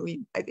he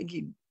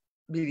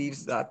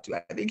believes that too.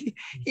 I think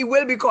he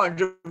will be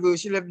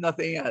controversial if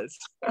nothing else.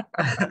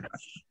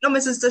 No,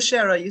 Mrs.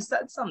 𝗙𝗫𝗏, you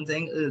said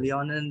something early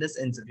on in this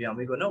interview, and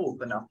we're going to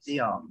open up the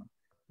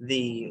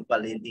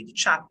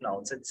chat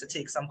now to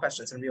take some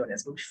questions from the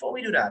audience. But before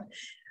we do that,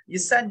 you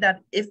said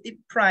that if the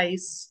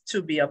price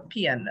to be a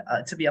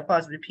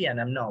part of the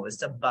PNM now is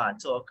to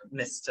talk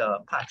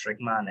Mr. Patrick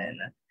Manning,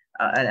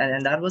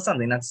 and that was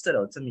something that stood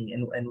out to me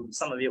in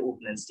some of your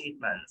opening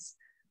statements.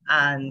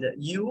 And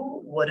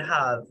you would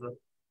have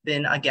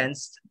been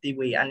against the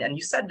way, and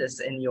you said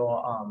this in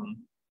your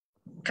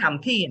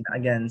campaign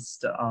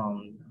against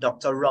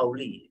Dr.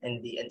 Rowley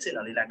in the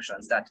internal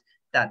elections, that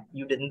that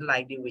you didn't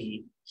like the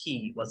way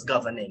he was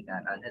governing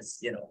and his,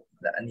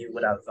 and you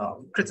would have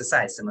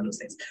criticized him and those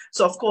things.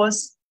 So of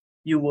course,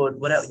 you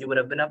would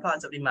have been a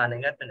part of the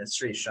Manning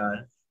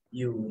administration.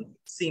 You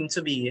seem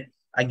to be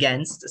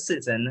against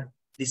certain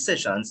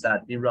decisions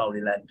that the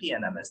Rowley-led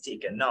PNM has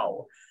taken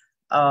now.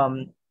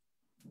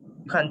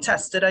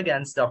 Contested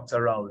against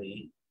Dr.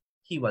 Rowley,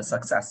 he was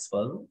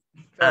successful.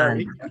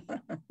 Sorry.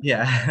 And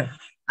yeah,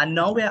 and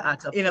now we're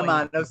at a in point, a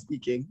manner of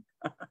speaking.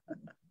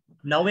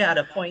 now we're at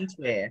a point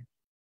where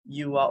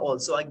you are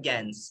also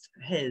against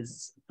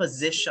his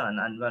position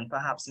and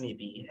perhaps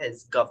maybe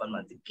his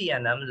government, the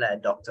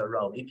PNM-led Dr.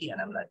 Rowley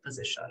PNM-led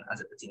position as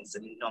it pertains to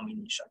the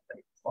nomination for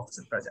the office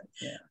of president.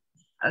 Yeah.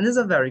 And this is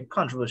a very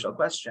controversial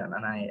question,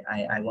 and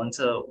I want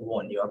to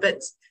warn you a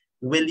bit.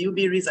 Will you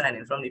be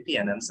resigning from the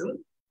PNM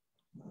soon?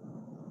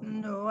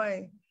 No,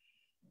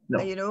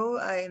 No.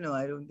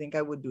 I don't think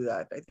I would do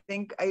that. I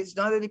think it's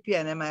not really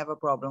PNM I have a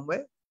problem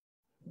with,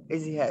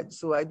 it's the head.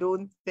 So I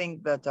don't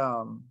think that,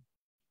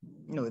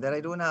 that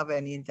I don't have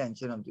any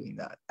intention of doing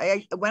that.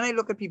 When I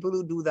look at people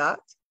who do that,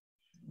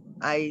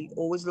 I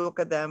always look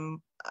at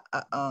them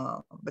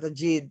with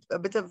a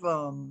bit of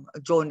a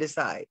jaundiced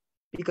eye,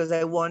 because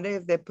I wonder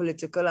if their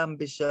political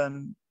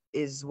ambition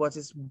is what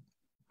is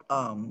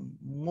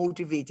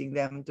motivating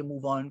them to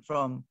move on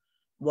from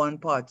one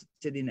part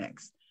to the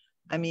next.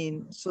 I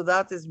mean, so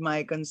that is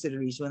my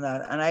consideration on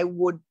that. And I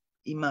would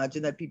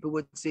imagine that people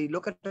would say,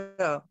 look at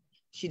her,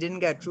 she didn't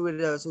get through with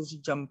her, so she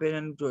jumped in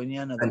and joined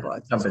another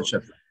party. So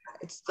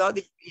it's not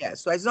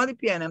so it's not the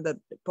PNM that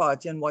the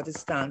party and what it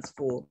stands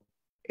for.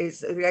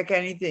 It's like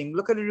anything.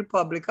 Look at the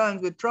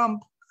Republicans with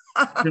Trump.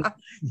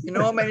 You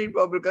know how many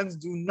Republicans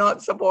do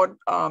not support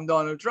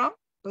Donald Trump,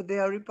 but they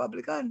are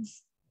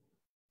Republicans.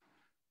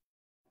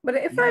 But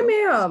if I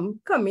may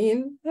come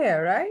in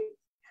here, right?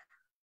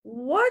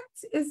 What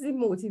is the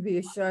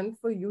motivation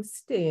for you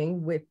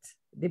staying with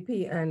the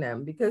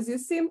PNM? Because you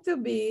seem to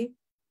be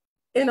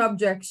in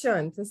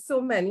objection to so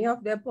many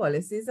of their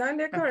policies and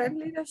their current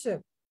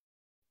leadership.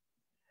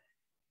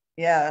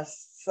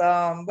 Yes.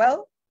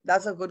 Well,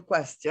 that's a good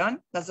question.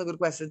 That's a good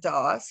question to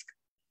ask.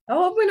 I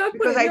hope we're not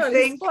putting you on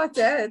the spot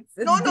yet.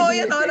 No,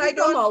 you're not. I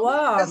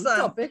don't. Listen,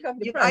 topic of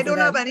the I don't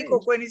have any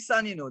cocoa in the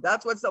sun,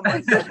 That's what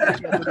someone said.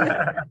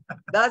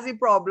 That's the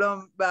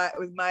problem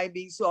with my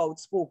being so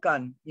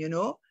outspoken,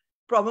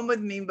 Problem with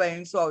me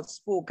being so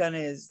outspoken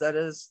is that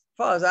as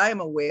far as I'm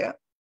aware,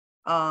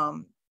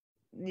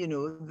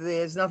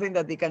 there's nothing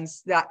that they can,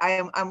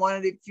 I'm one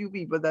of the few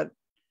people that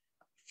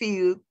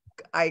feel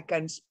I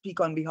can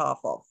speak on behalf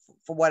of,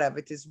 for whatever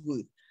it is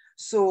worth.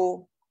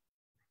 So,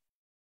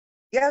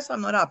 yes, I'm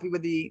not happy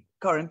with the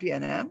current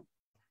PNM.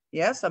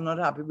 Yes, I'm not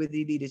happy with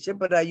the leadership,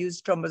 but I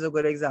use Trump as a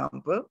good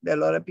example. There are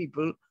a lot of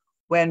people,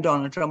 when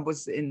Donald Trump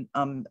was in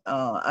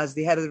as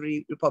the head of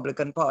the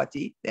Republican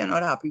Party, they're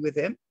not happy with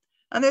him.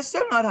 And they're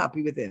still not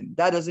happy with him.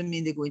 That doesn't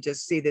mean they're going to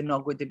say they're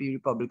not going to be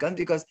Republicans,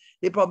 because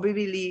they probably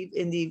believe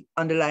in the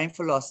underlying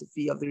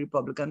philosophy of the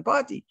Republican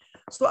Party.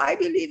 So I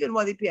believe in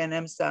what the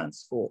PNM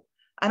stands for.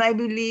 And I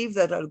believe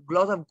that a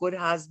lot of good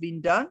has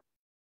been done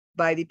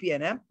by the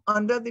PNM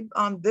under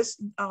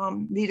this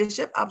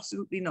leadership.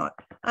 Absolutely not.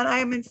 And I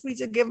am free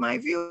to give my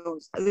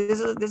views. This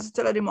is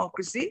still a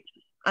democracy.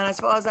 And as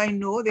far as I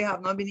know, they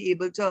have not been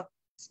able to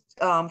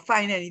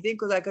find anything,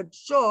 because I could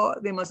sure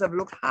they must have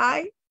looked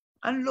high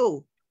and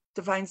low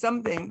to find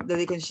something that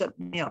they can shut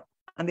me up,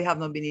 and they have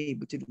not been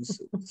able to do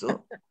so.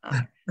 So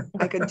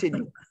I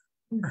continue.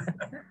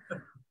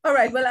 All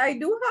right, well, I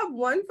do have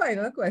one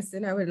final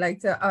question I would like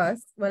to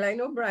ask. Well, I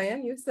know,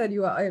 Brian, you said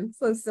you are in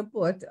full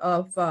support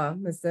of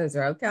Mr.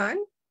 Israel Khan.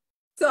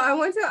 So I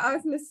want to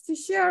ask Mr.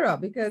 Teixeira,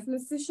 because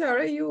Mr.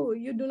 Teixeira,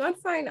 you do not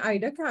find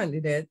either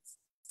candidate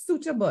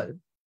suitable.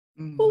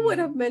 Mm-hmm. Who would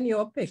have been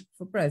your pick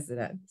for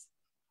president?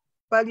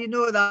 Well,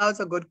 that was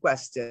a good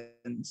question.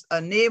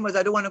 A name was,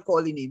 I don't want to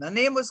call the name. A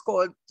name was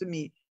called to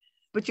me.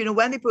 But,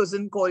 when the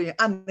person called you,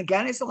 and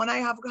again, it's someone I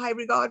have a high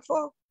regard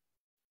for.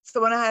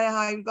 Someone I had a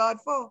high regard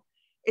for.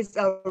 It's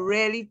a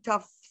really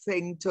tough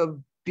thing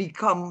to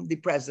become the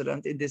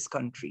president in this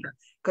country,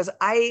 because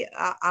I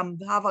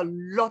have a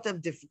lot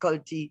of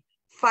difficulty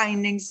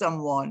finding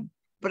someone,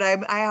 but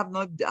I have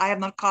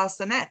not cast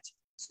a net.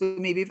 So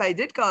maybe if I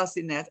did cast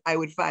a net, I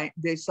would find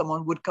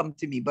someone would come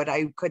to me. But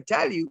I could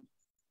tell you,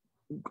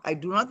 I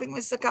do not think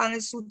Mr. Khan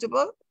is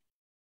suitable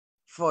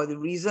for the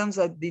reasons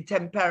that the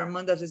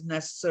temperament that is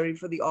necessary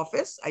for the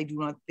office. I do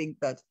not think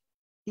that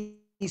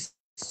he's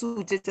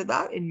suited to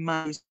that, in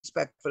my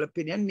respectful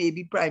opinion.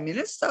 Maybe Prime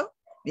Minister,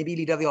 maybe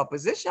leader of the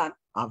opposition,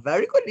 a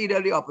very good leader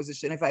of the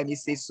opposition, if I may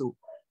say so.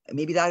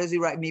 Maybe that is the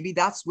right, maybe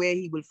that's where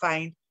he will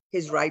find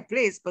his right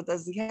place. But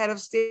as the head of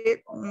state,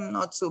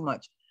 not so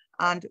much.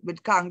 And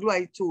with Kangaloo,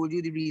 I told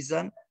you the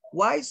reason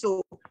why.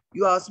 So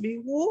you asked me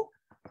who?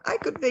 I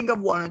could think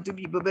of one or two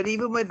people, but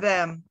even with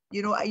them,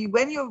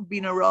 when you've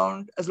been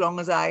around as long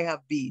as I have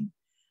been,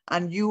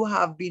 and you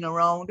have been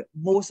around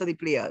most of the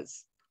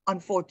players,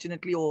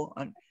 unfortunately, or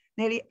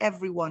nearly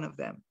every one of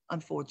them,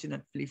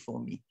 unfortunately for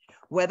me,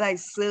 whether I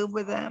served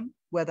with them,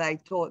 whether I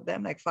taught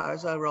them, like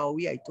𝗙𝗪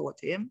𝗏𝗏, I taught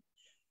him.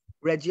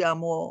 Reggie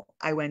Amor,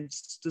 I went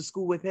to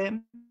school with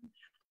him.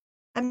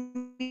 I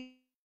mean,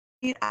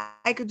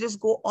 I could just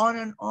go on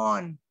and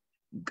on.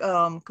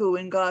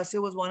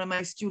 𝗙𝗍𝗄𝗧 was one of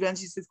my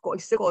students. He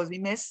still calls me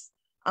Miss.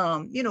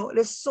 You know,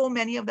 there's so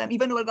many of them.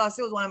 Even 𝗙𝗍𝗄𝗧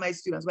was one of my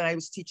students when I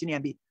was teaching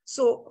MB.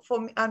 So for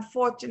me,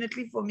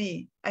 unfortunately for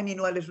me, I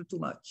know a little too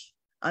much.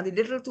 And the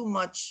little too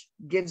much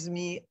gives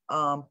me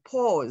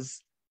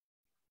pause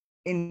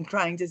in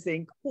trying to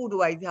think, who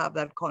do I have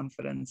that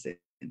confidence in?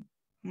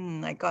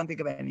 I can't think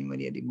of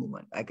anybody at the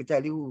moment. I could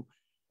tell you,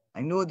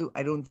 I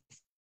don't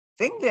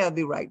think they are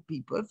the right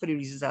people for the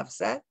reasons I've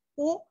said.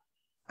 Or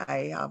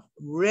I have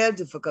real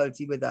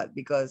difficulty with that,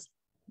 because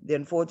the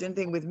unfortunate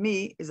thing with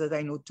me is that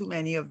I know too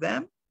many of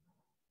them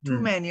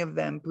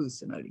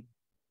personally,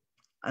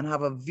 and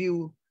have a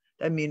view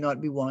that may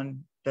not be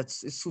one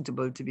that's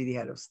suitable to be the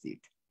head of state.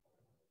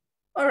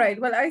 All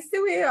right, well, I see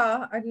we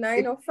are at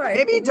 9:05.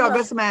 Maybe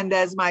Douglas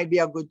Mendez might be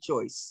a good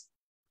choice.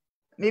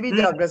 Maybe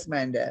Douglas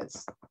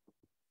Mendez.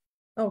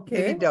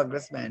 Okay. Maybe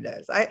Douglas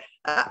Mendez.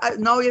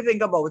 Now you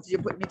think about it, you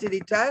put me to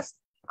the test,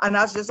 and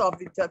that's just off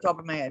the top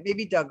of my head.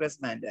 Maybe Douglas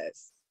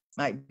Mendez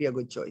might be a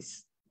good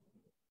choice.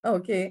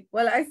 Okay,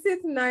 well, I see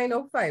it's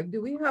 9:05.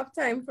 Do we have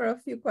time for a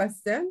few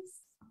questions?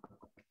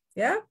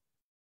 Yeah?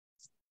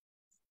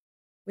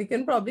 We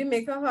can probably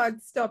make a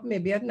hard stop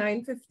maybe at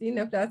 9:15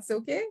 if that's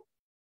okay.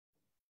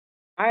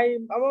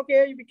 I'm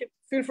okay. You can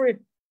feel free.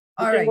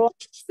 All right.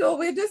 So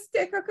we'll just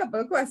take a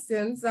couple of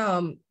questions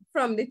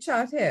from the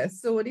chat here.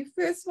 So the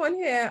first one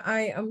here,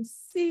 I am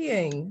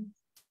seeing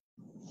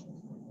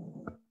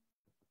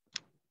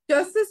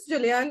Justice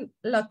Julian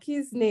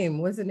Lucky's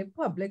name was in a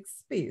public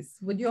space.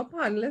 Would your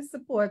panelists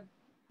support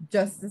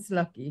Justice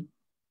Lucky?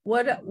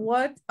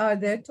 What are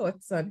their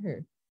thoughts on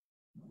her?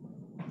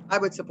 I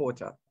would support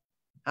her.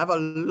 I have a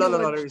lot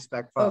of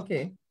respect for her.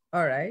 Okay.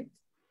 All right.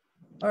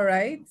 All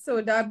right.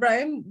 So,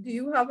 Brian, do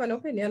you have an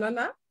opinion on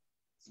that?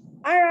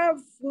 I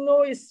have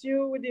no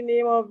issue with the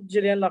name of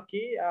Gillian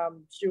Lucky.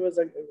 She was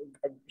an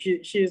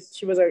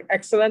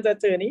excellent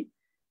attorney.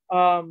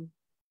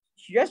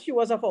 Yes, she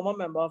was a former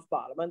member of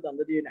parliament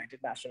under the United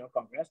National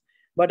Congress,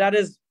 but that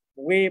is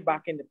way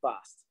back in the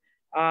past.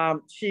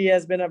 She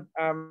has been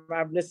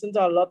I've listened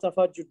to a lot of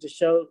her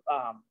judicial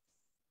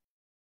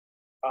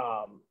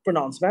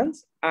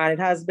pronouncements, and it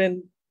has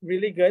been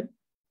really good.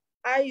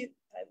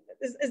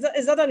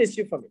 Is that an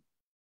issue for me?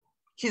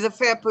 She's a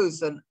fair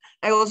person.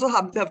 I also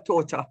happen to have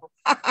taught her.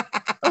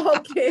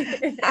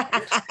 Okay.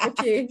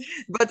 Okay.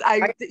 But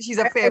she's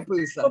a fair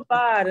person. So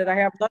bad that I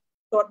have not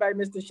taught by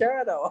Mr.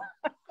 Shera, though.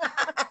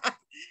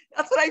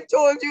 That's what I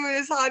told you.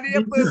 It's hardly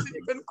a person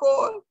you can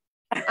call.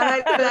 And I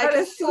like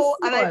her so,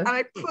 and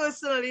I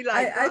personally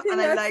like her. I think and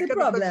that's I like the her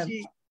problem. because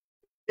she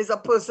is a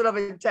person of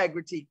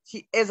integrity.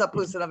 She is a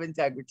person of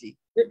integrity.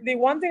 The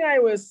one thing I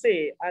will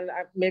say, and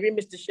maybe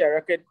Mr.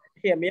 Shera could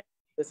hear me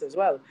this as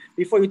well,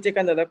 before you take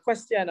another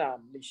question,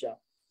 Lisha,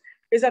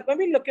 is that when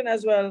we're looking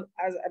as well,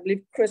 as I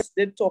believe Chris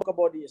did talk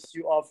about the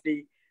issue of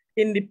the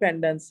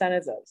independent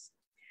senators.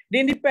 The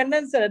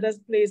independent senators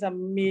plays a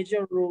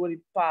major role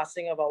in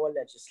passing of our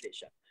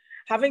legislation.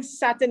 Having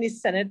sat in the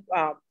Senate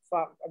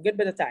for a good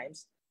bit of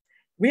times,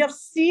 we have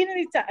seen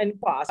in the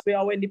past where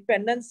our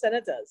independent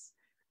senators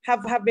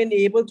have been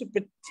able to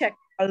protect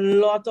a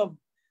lot of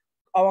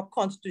our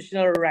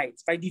constitutional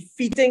rights by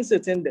defeating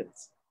certain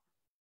bills.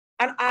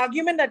 An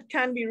argument that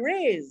can be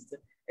raised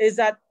is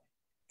that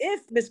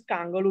if Ms.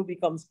 Kangaloo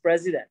becomes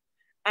president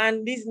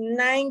and these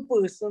 9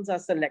 persons are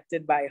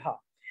selected by her,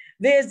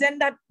 there's then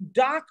that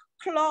dark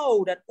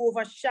cloud that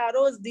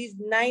overshadows these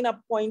 9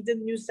 appointed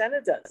new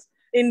senators,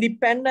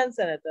 independent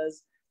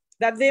senators,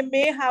 that they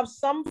may have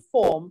some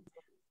form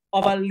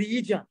of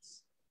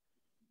allegiance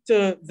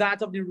to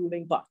that of the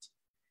ruling party.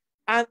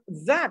 And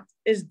that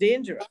is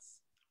dangerous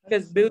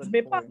because bills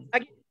may pass.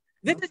 Again,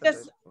 this is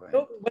just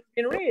what's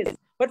been raised.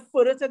 But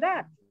further to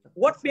that,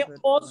 what may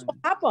also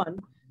happen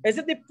is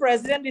that the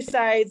president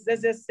decides,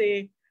 let's just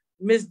say,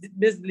 Ms.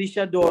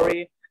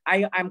 𝗙𝗫𝗄𝗏𝗏,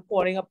 I'm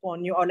calling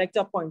upon you, I'd like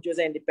to appoint you as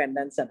an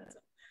independent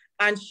senator.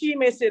 And she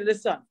may say,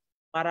 listen,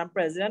 Madam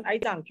President, I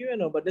thank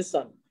you, but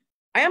listen,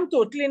 I am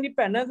totally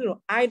independent,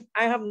 I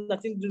have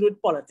nothing to do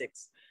with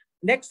politics.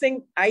 Next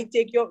thing, I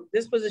take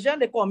this position,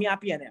 they call me a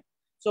PNM.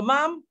 So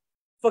ma'am,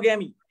 forgive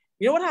me.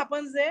 You know what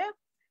happens there?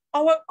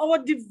 Our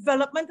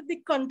development of the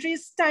country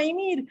is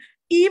stymied,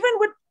 even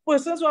with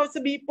persons who have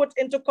to be put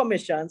into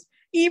commissions,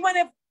 even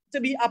if to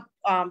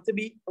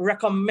be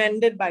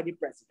recommended by the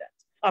president.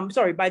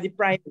 By the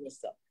prime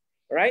minister,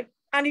 right?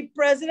 And the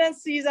president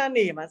sees her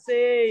name and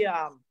say,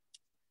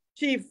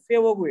 Chief,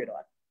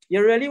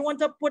 you really want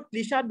to put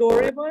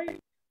𝗙𝗫𝗄𝗏𝗏, boy?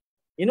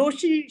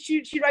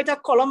 She write a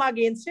column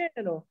against it,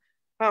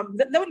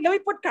 let me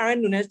put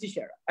Karen Nunes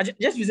Teixeira.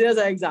 Just use it as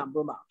an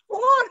example,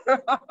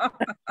 ma'am.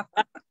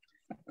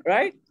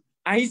 Right?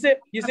 And you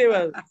say,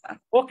 well,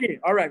 okay,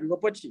 all right, we will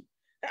put she.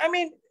 I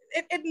mean,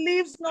 it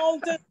leaves now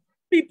to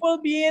people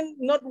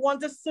not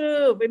want to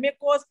serve. It may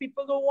cause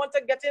people don't want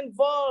to get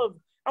involved.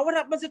 And what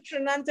happens to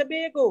Trinidad and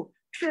Tobago?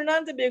 Trinidad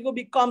and Tobago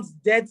becomes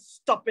dead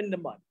stop in the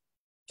mud.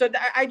 So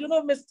I don't know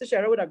if Mr.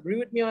 Shera would agree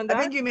with me on that.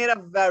 I think you made a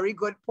very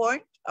good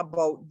point.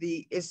 about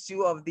the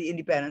issue of the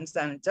independent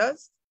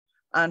senators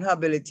and her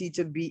ability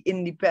to be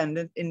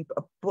independent in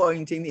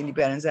appointing the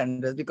independent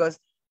senators. Because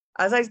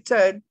as I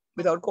said,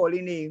 without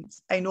calling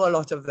names, I know a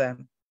lot of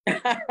them.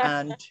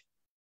 And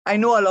I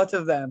know a lot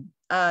of them.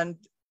 And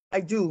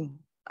I do.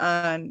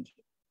 And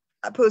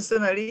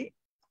personally,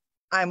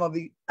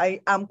 I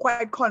am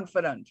quite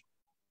confident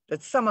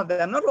that some of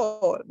them, not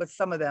all, but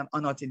some of them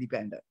are not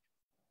independent.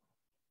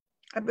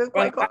 I'm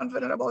quite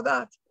confident about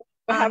that.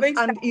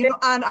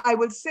 And I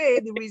will say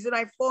the reason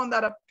I formed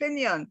that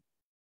opinion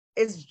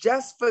is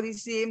just for the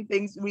same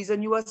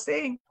reason you are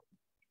saying.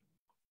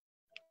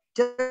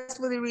 Just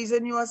for the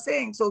reason you are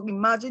saying. So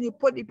imagine you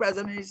put the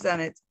president in the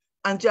Senate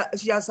and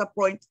she has to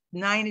appoint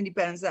 9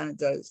 independent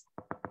senators.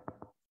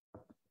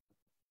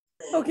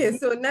 Okay,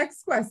 so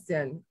next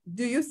question.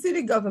 Do you see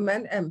the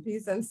government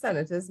MPs and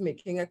senators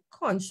making a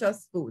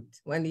conscious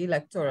vote when the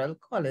Electoral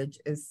College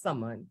is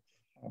summoned?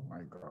 Oh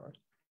my God.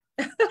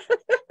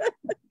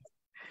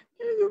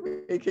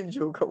 You're making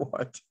joke or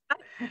what?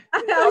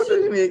 I was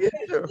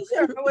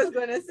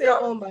going to say,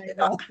 oh my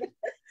God.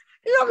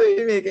 You have to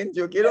be making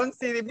joke. You don't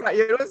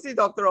see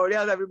Dr. Rowley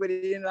as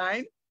everybody in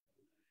line.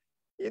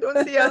 You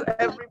don't see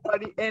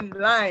everybody in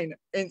line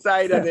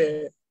inside of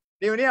there.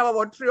 They only have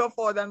about 3 or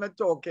 4 of them are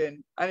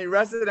talking, and the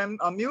rest of them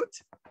are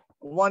mute.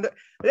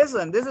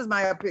 Listen, this is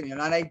my opinion,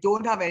 and I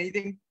don't have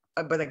anything.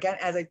 But again,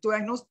 as I told, I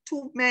know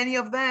too many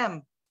of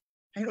them.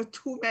 I know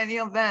too many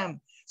of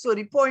them. So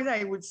the point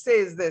I would say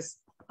is this: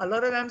 a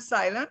lot of them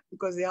silent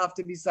because they have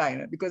to be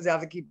silent because they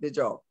have to keep their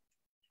job.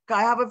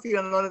 I have a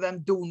feeling a lot of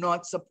them do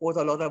not support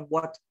a lot of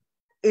what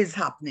is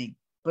happening.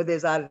 But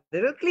there's a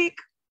little clique,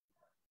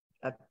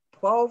 a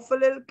powerful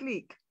little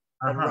clique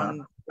that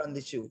run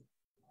the show.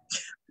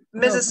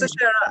 Mrs.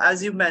 Teixeira,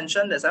 as you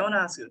mentioned this, I want to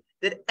ask you,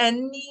 did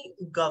any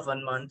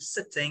government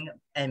sitting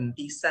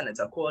MP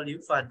senator call you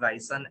for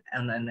advice on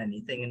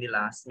anything in the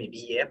last maybe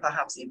year,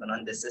 perhaps even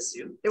on this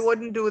issue? They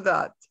wouldn't do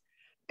that.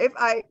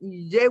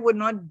 They would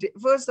not,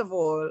 first of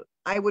all,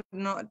 I would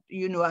not,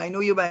 I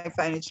know you might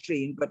find it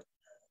strange, but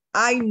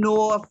I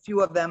know a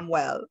few of them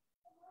well.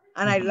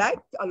 And I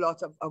liked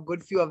a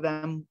good few of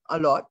them a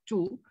lot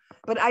too.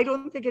 But I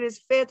don't think it is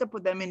fair to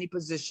put them in a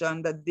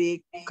position that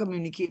they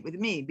communicate with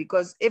me,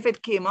 because if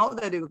it came out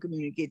that they were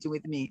communicating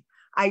with me,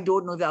 I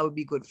don't know that would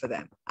be good for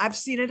them. I've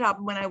seen it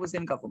happen when I was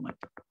in government.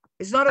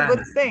 It's not a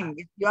good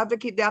thing. They have to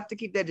keep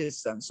their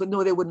distance. So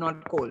no, they would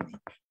not call me.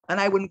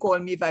 And I wouldn't call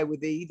me if I were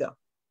there either.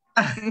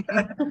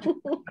 I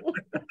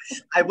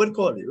would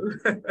call you.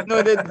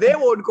 No, they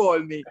won't call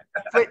me.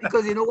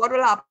 Because you know what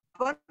will happen?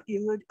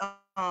 You heard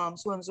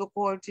so-and-so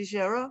called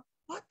Teixeira.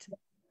 What?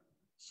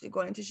 She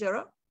calling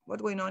Teixeira?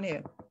 What's going on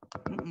here?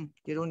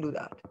 You don't do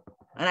that.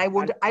 And I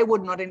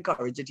would not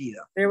encourage it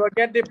either. They will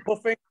get the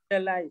buffet in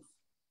their life.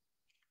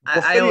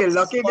 They're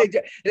lucky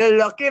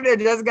if they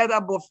just get a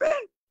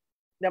buffet.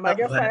 They might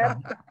get fired.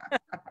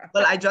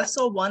 Well, I just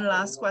saw one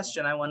last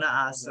question I want to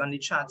ask on the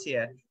chat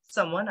here.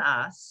 Someone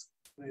asked,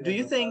 do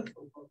you think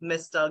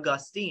Mr.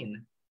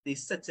 Augustine, the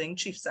sitting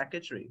chief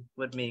secretary,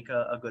 would make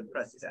a good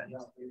president?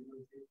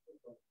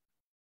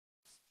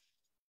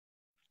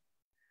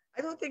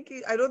 I don't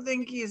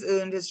think he's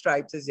earned his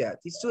stripes as yet.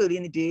 He's too early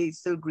in the day. He's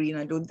still green.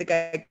 I don't think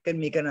I can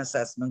make an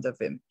assessment of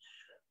him.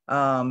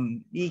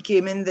 He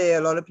came in there.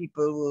 A lot of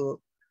people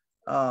will,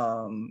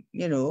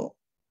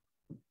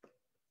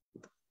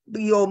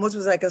 he almost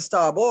was like a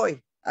star boy.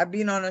 I've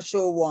been on a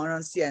show one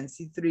on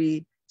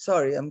CNC3.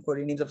 Sorry, I'm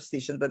calling names of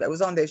stations, but I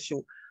was on their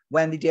show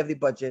when the day of the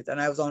budget,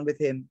 and I was on with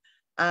him.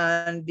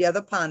 And the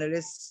other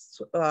panelists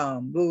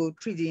were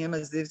treating him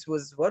as this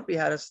was what we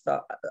had a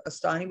star,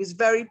 and he was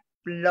very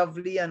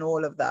lovely and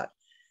all of that.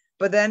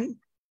 But then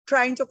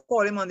trying to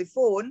call him on the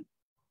phone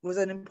was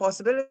an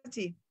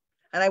impossibility.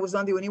 And I was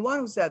not the only one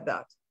who said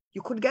that.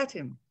 You could get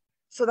him.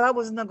 So that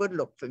wasn't a good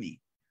look for me.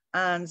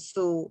 And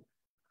so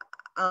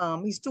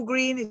he's too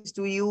green, he's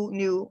too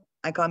new.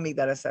 I can't make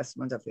that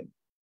assessment of him.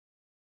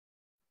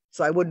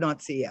 So I would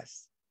not say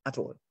yes at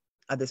all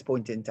at this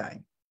point in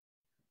time.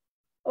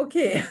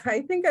 Okay,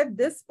 I think at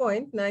this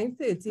point,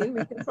 9:13,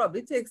 we can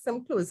probably take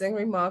some closing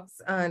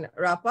remarks and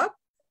wrap up.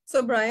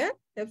 So Brian,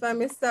 if I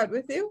may start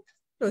with you,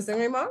 closing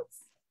remarks.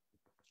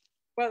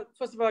 Well,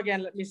 first of all,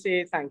 again, let me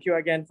say thank you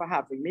again for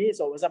having me. It's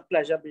always a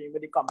pleasure being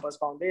with the 𝗏𝗏𝗏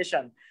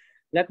Foundation.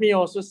 Let me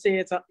also say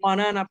it's an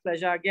honor and a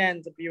pleasure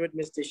again to be with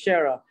Ms.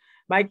 Teixeira.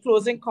 My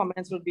closing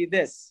comments will be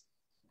this.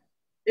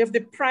 If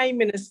the Prime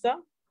Minister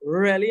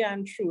really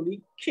and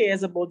truly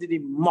cares about the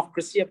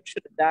democracy of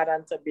Trinidad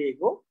and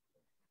Tobago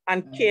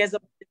and cares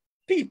about the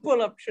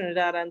people of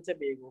Trinidad and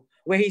Tobago,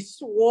 where he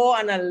swore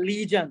an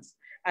allegiance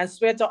and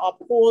swear to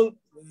uphold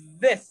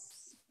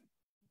this,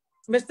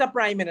 Mr.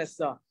 Prime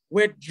Minister,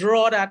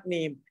 withdraw that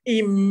name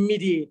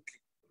immediately.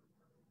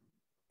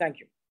 Thank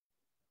you.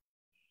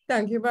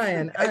 Thank you,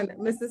 Brian. And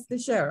Mrs.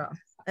 Teixeira.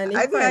 I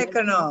think I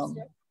can,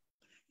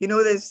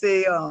 they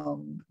say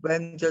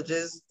when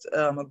judges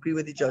agree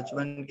with the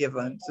judgment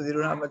given, so they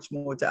don't have much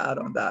more to add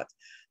on that.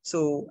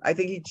 So I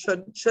think he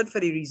should for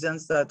the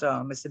reasons that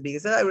Mr. Baker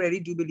said. I really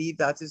do believe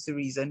that is the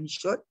reason he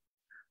should.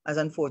 as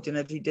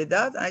unfortunate he did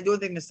that. I don't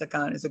think Mr.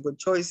 Khan is a good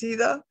choice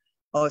either,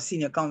 or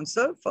senior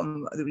counsel,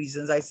 from the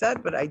reasons I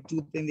said, but I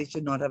do think they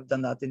should not have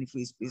done that in the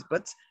first place.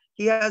 But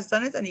he has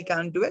done it and he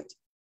can do it.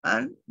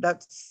 And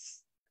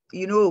that's,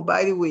 you know,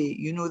 by the way,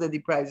 you know that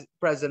the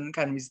president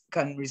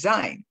can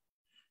resign.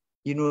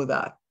 You know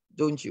that,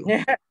 don't you?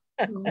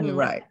 Mm-hmm.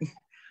 Right.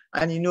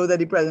 And you know that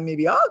the president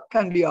maybe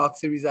can be asked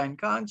to resign,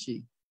 can't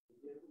she?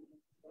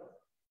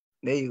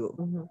 There you go.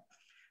 Mm-hmm.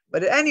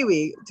 But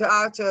anyway,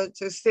 to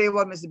say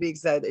what Mr. Big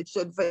said,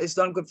 it's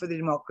not good for the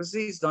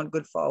democracy, it's not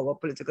good for our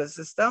political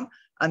system,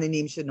 and the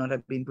name should not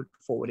have been put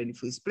forward in the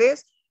first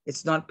place.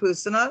 It's not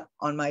personal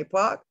on my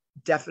part,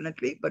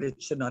 definitely, but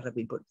it should not have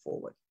been put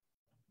forward.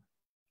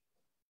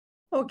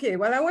 Okay,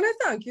 well, I want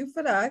to thank you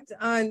for that.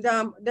 And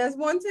there's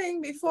one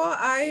thing before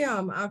I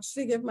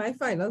actually give my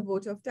final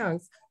vote of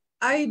thanks.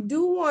 I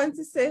do want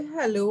to say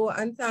hello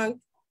and thank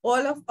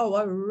all of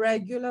our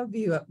regular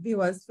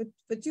viewers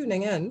for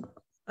tuning in.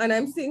 And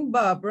I'm seeing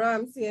Barbara,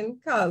 I'm seeing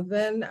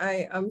Calvin,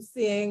 I am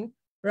seeing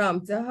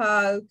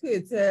𝗏𝗪𝗏𝗏,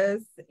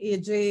 Curtis,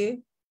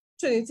 AJ,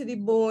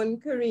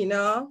 𝗏𝘕𝗏𝗏𝗏𝗏𝗏𝗏,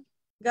 Karina.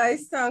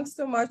 Guys, thanks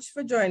so much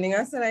for joining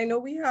us. And I know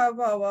we have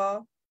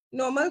our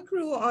normal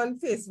crew on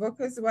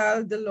Facebook as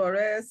well,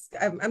 Dolores.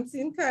 I'm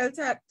seeing Kyle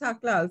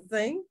Taklal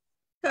Singh.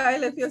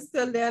 Kyle, if you're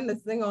still there and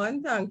listening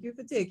on, thank you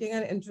for taking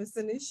an interest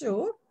in the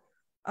show.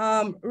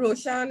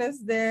 Roshan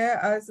is there,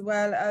 as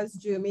well as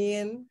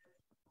Jermaine,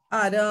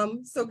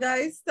 Adam. So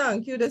guys,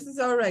 thank you. This is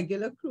our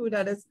regular crew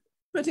that is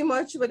pretty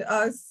much with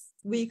us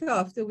week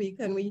after week,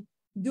 and we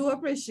do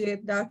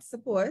appreciate that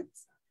support,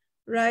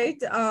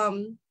 right?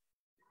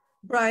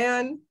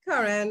 Brian,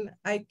 Karen,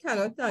 I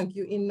cannot thank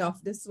you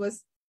enough. This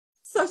was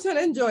such an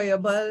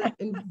enjoyable,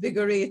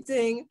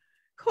 invigorating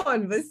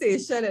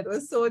conversation. It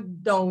was so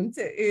down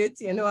to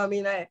earth, you know. I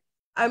mean,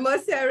 I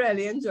must say I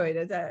really enjoyed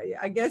it.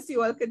 I guess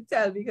you all could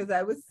tell because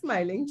I was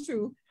smiling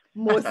through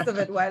most of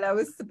it while I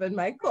was sipping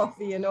my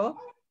coffee, you know.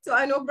 So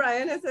I know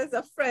Brian is as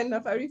a friend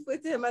of, I refer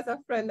to him as a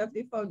friend of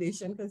the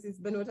foundation because he's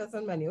been with us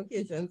on many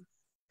occasions.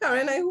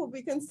 Karen, I hope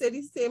we can say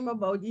the same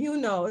about you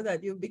now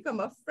that you've become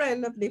a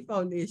friend of the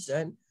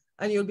foundation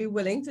and you'll be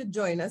willing to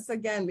join us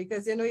again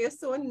because, you know, you're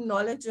so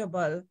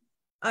knowledgeable.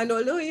 And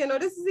although, you know,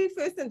 this is the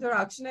first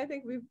interaction I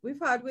think we've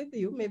had with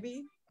you,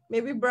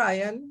 maybe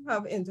Brian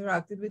have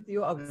interacted with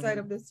you outside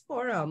of this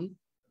forum.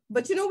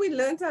 But, you know, we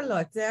learned a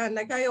lot. And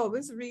like I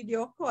always read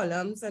your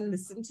columns and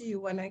listen to you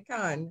when I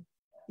can.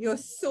 You're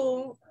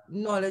so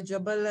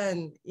knowledgeable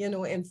and, you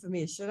know,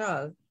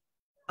 informational.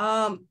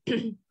 Well,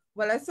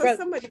 I saw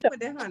somebody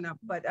put their hand up,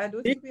 but I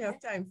don't think we have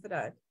time for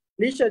that.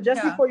 Lisha,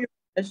 just before you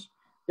finish,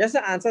 just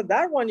to answer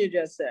that one you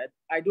just said,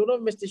 I don't know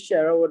if Mr.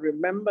 Scherer would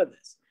remember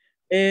this.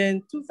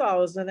 In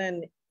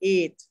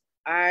 2008,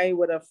 I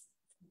would have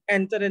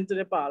entered into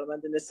the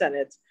parliament in the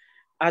Senate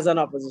as an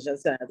opposition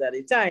senator at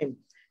the time.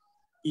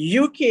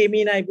 You came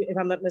in, if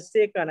I'm not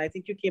mistaken, I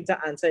think you came to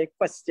answer a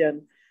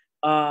question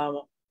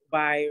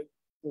by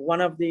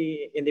one of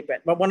the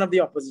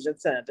opposition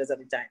senators at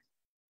the time.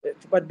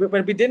 But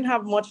we didn't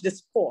have much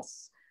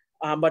discourse.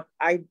 But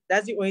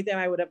that's the only time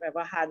I would have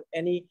ever had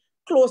any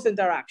close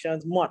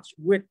interactions much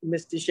with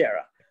Mr.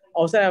 Scherer.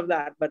 Outside of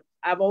that, but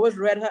I've always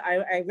read her,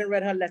 I even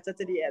read her letter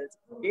to the editor,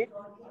 okay?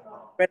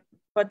 Read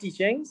her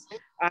teachings.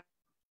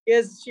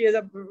 She is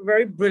a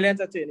very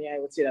brilliant attorney, I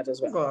would say that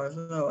as well. Of course,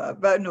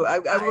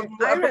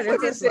 I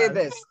would say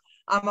this.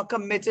 I'm a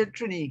committed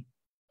Trini.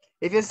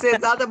 If you say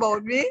that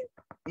about me,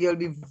 you'll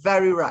be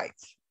very right.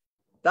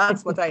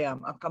 That's what I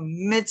am. A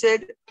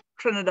committed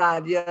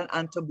Trinidadian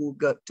and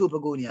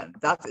Tobagonian.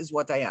 That is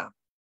what I am.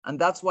 And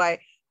that's why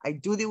I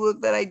do the work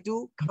that I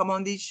do, come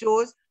on these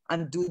shows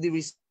and do the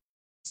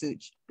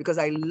research, because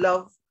I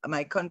love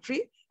my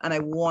country and I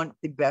want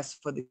the best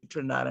for the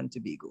Trinidad and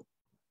Tobago.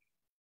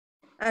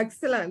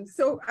 Excellent.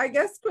 So I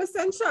guess Chris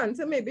and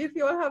Shanta, maybe if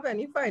you all have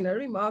any final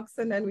remarks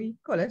and then we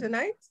call it a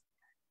night.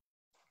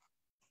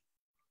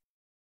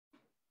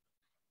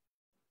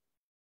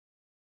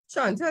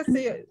 Shanta,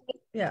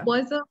 yeah. It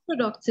was a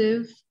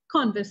productive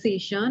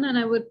conversation, and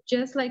I would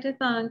just like to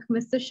thank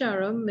Mr.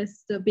 Scherer,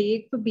 Mr.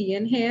 Big for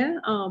being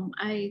here.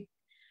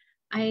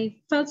 I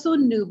felt so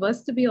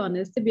nervous, to be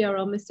honest, to be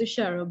around Mr.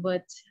 Scherer,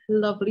 but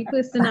lovely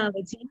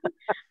personality.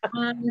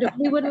 And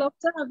we would love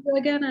to have you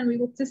again, and we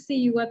hope to see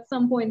you at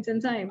some point in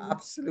time.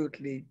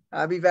 Absolutely.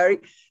 I'll be very,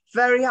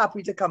 very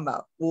happy to come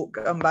back. We'll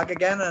come back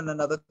again on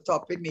another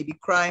topic, maybe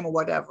crime or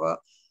whatever.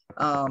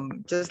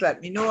 Just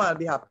let me know. I'll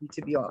be happy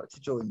to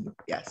join you.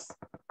 Yes.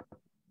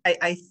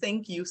 I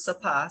think you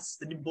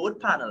surpassed, both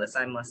panelists,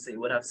 I must say,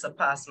 would have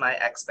surpassed my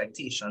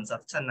expectations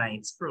of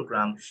tonight's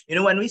program. You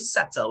know, when we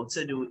set out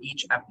to do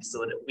each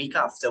episode week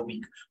after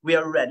week, we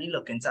are really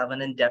looking to have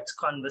an in-depth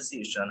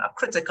conversation, a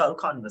critical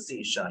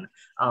conversation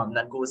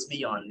that goes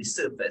beyond the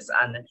surface.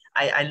 And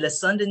I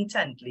listened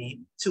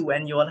intently to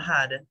when you all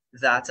had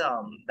that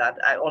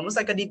almost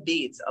like a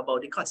debate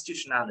about the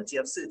constitutionality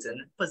of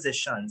certain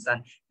positions.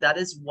 And that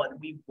is what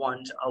we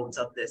want out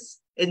of this.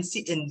 In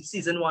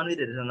season 1, we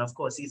did it, and of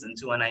course, season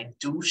 2, and I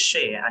do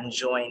share and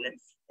join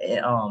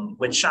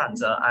with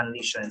Shanta and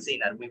Leisha and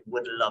saying that we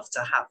would love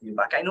to have you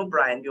back. I know,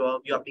 Brian,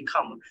 you have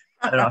become,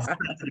 I don't know, a friend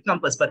to the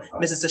campus, but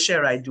Mrs.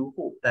 𝗙𝗫, I do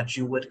hope that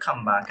you would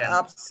come back and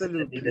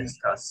absolutely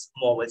discuss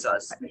more with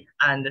us.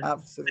 And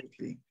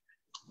absolutely.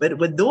 But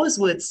with those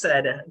words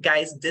said,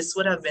 guys, this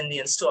would have been the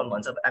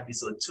installment of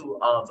episode 2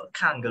 of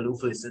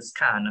Kangaloo versus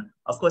Can.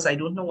 Of course, I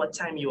don't know what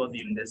time you are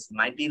viewing this. It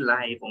might be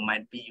live or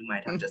you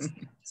might have just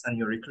and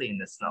you're replaying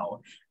this now.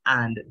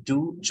 And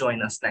do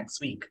join us next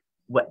week.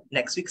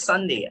 Next week,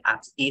 Sunday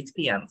at 8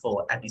 p.m.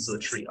 for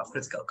episode 3 of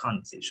Critical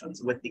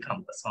Conversations with the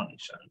𝗏𝗏𝐻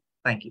Foundation.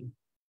 Thank you.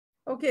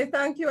 Okay,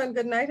 thank you and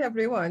good night,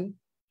 everyone.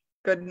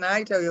 Good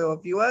night to your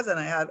viewers, and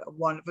I had a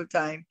wonderful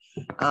time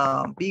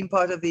being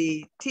part of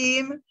the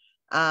team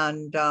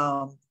and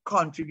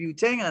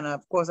contributing, and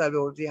of course I'll be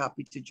always be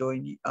happy to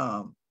join you.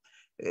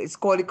 It's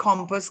called the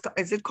𝗏𝗏𝗏,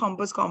 is it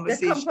𝗏𝗏𝗏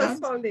Conversation? The 𝗏𝗏𝗏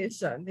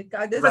Foundation.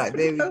 There's right, a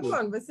Critical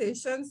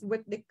Conversations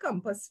with the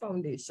𝗏𝗏𝗏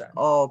Foundation.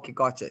 Oh, okay,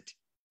 got it.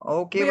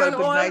 Okay, we're well, on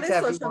good all night, the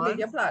everyone. social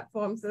media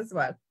platforms as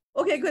well.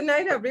 Okay, good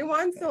night,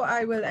 everyone. So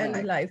I will end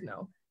the live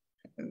now.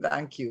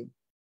 Thank you.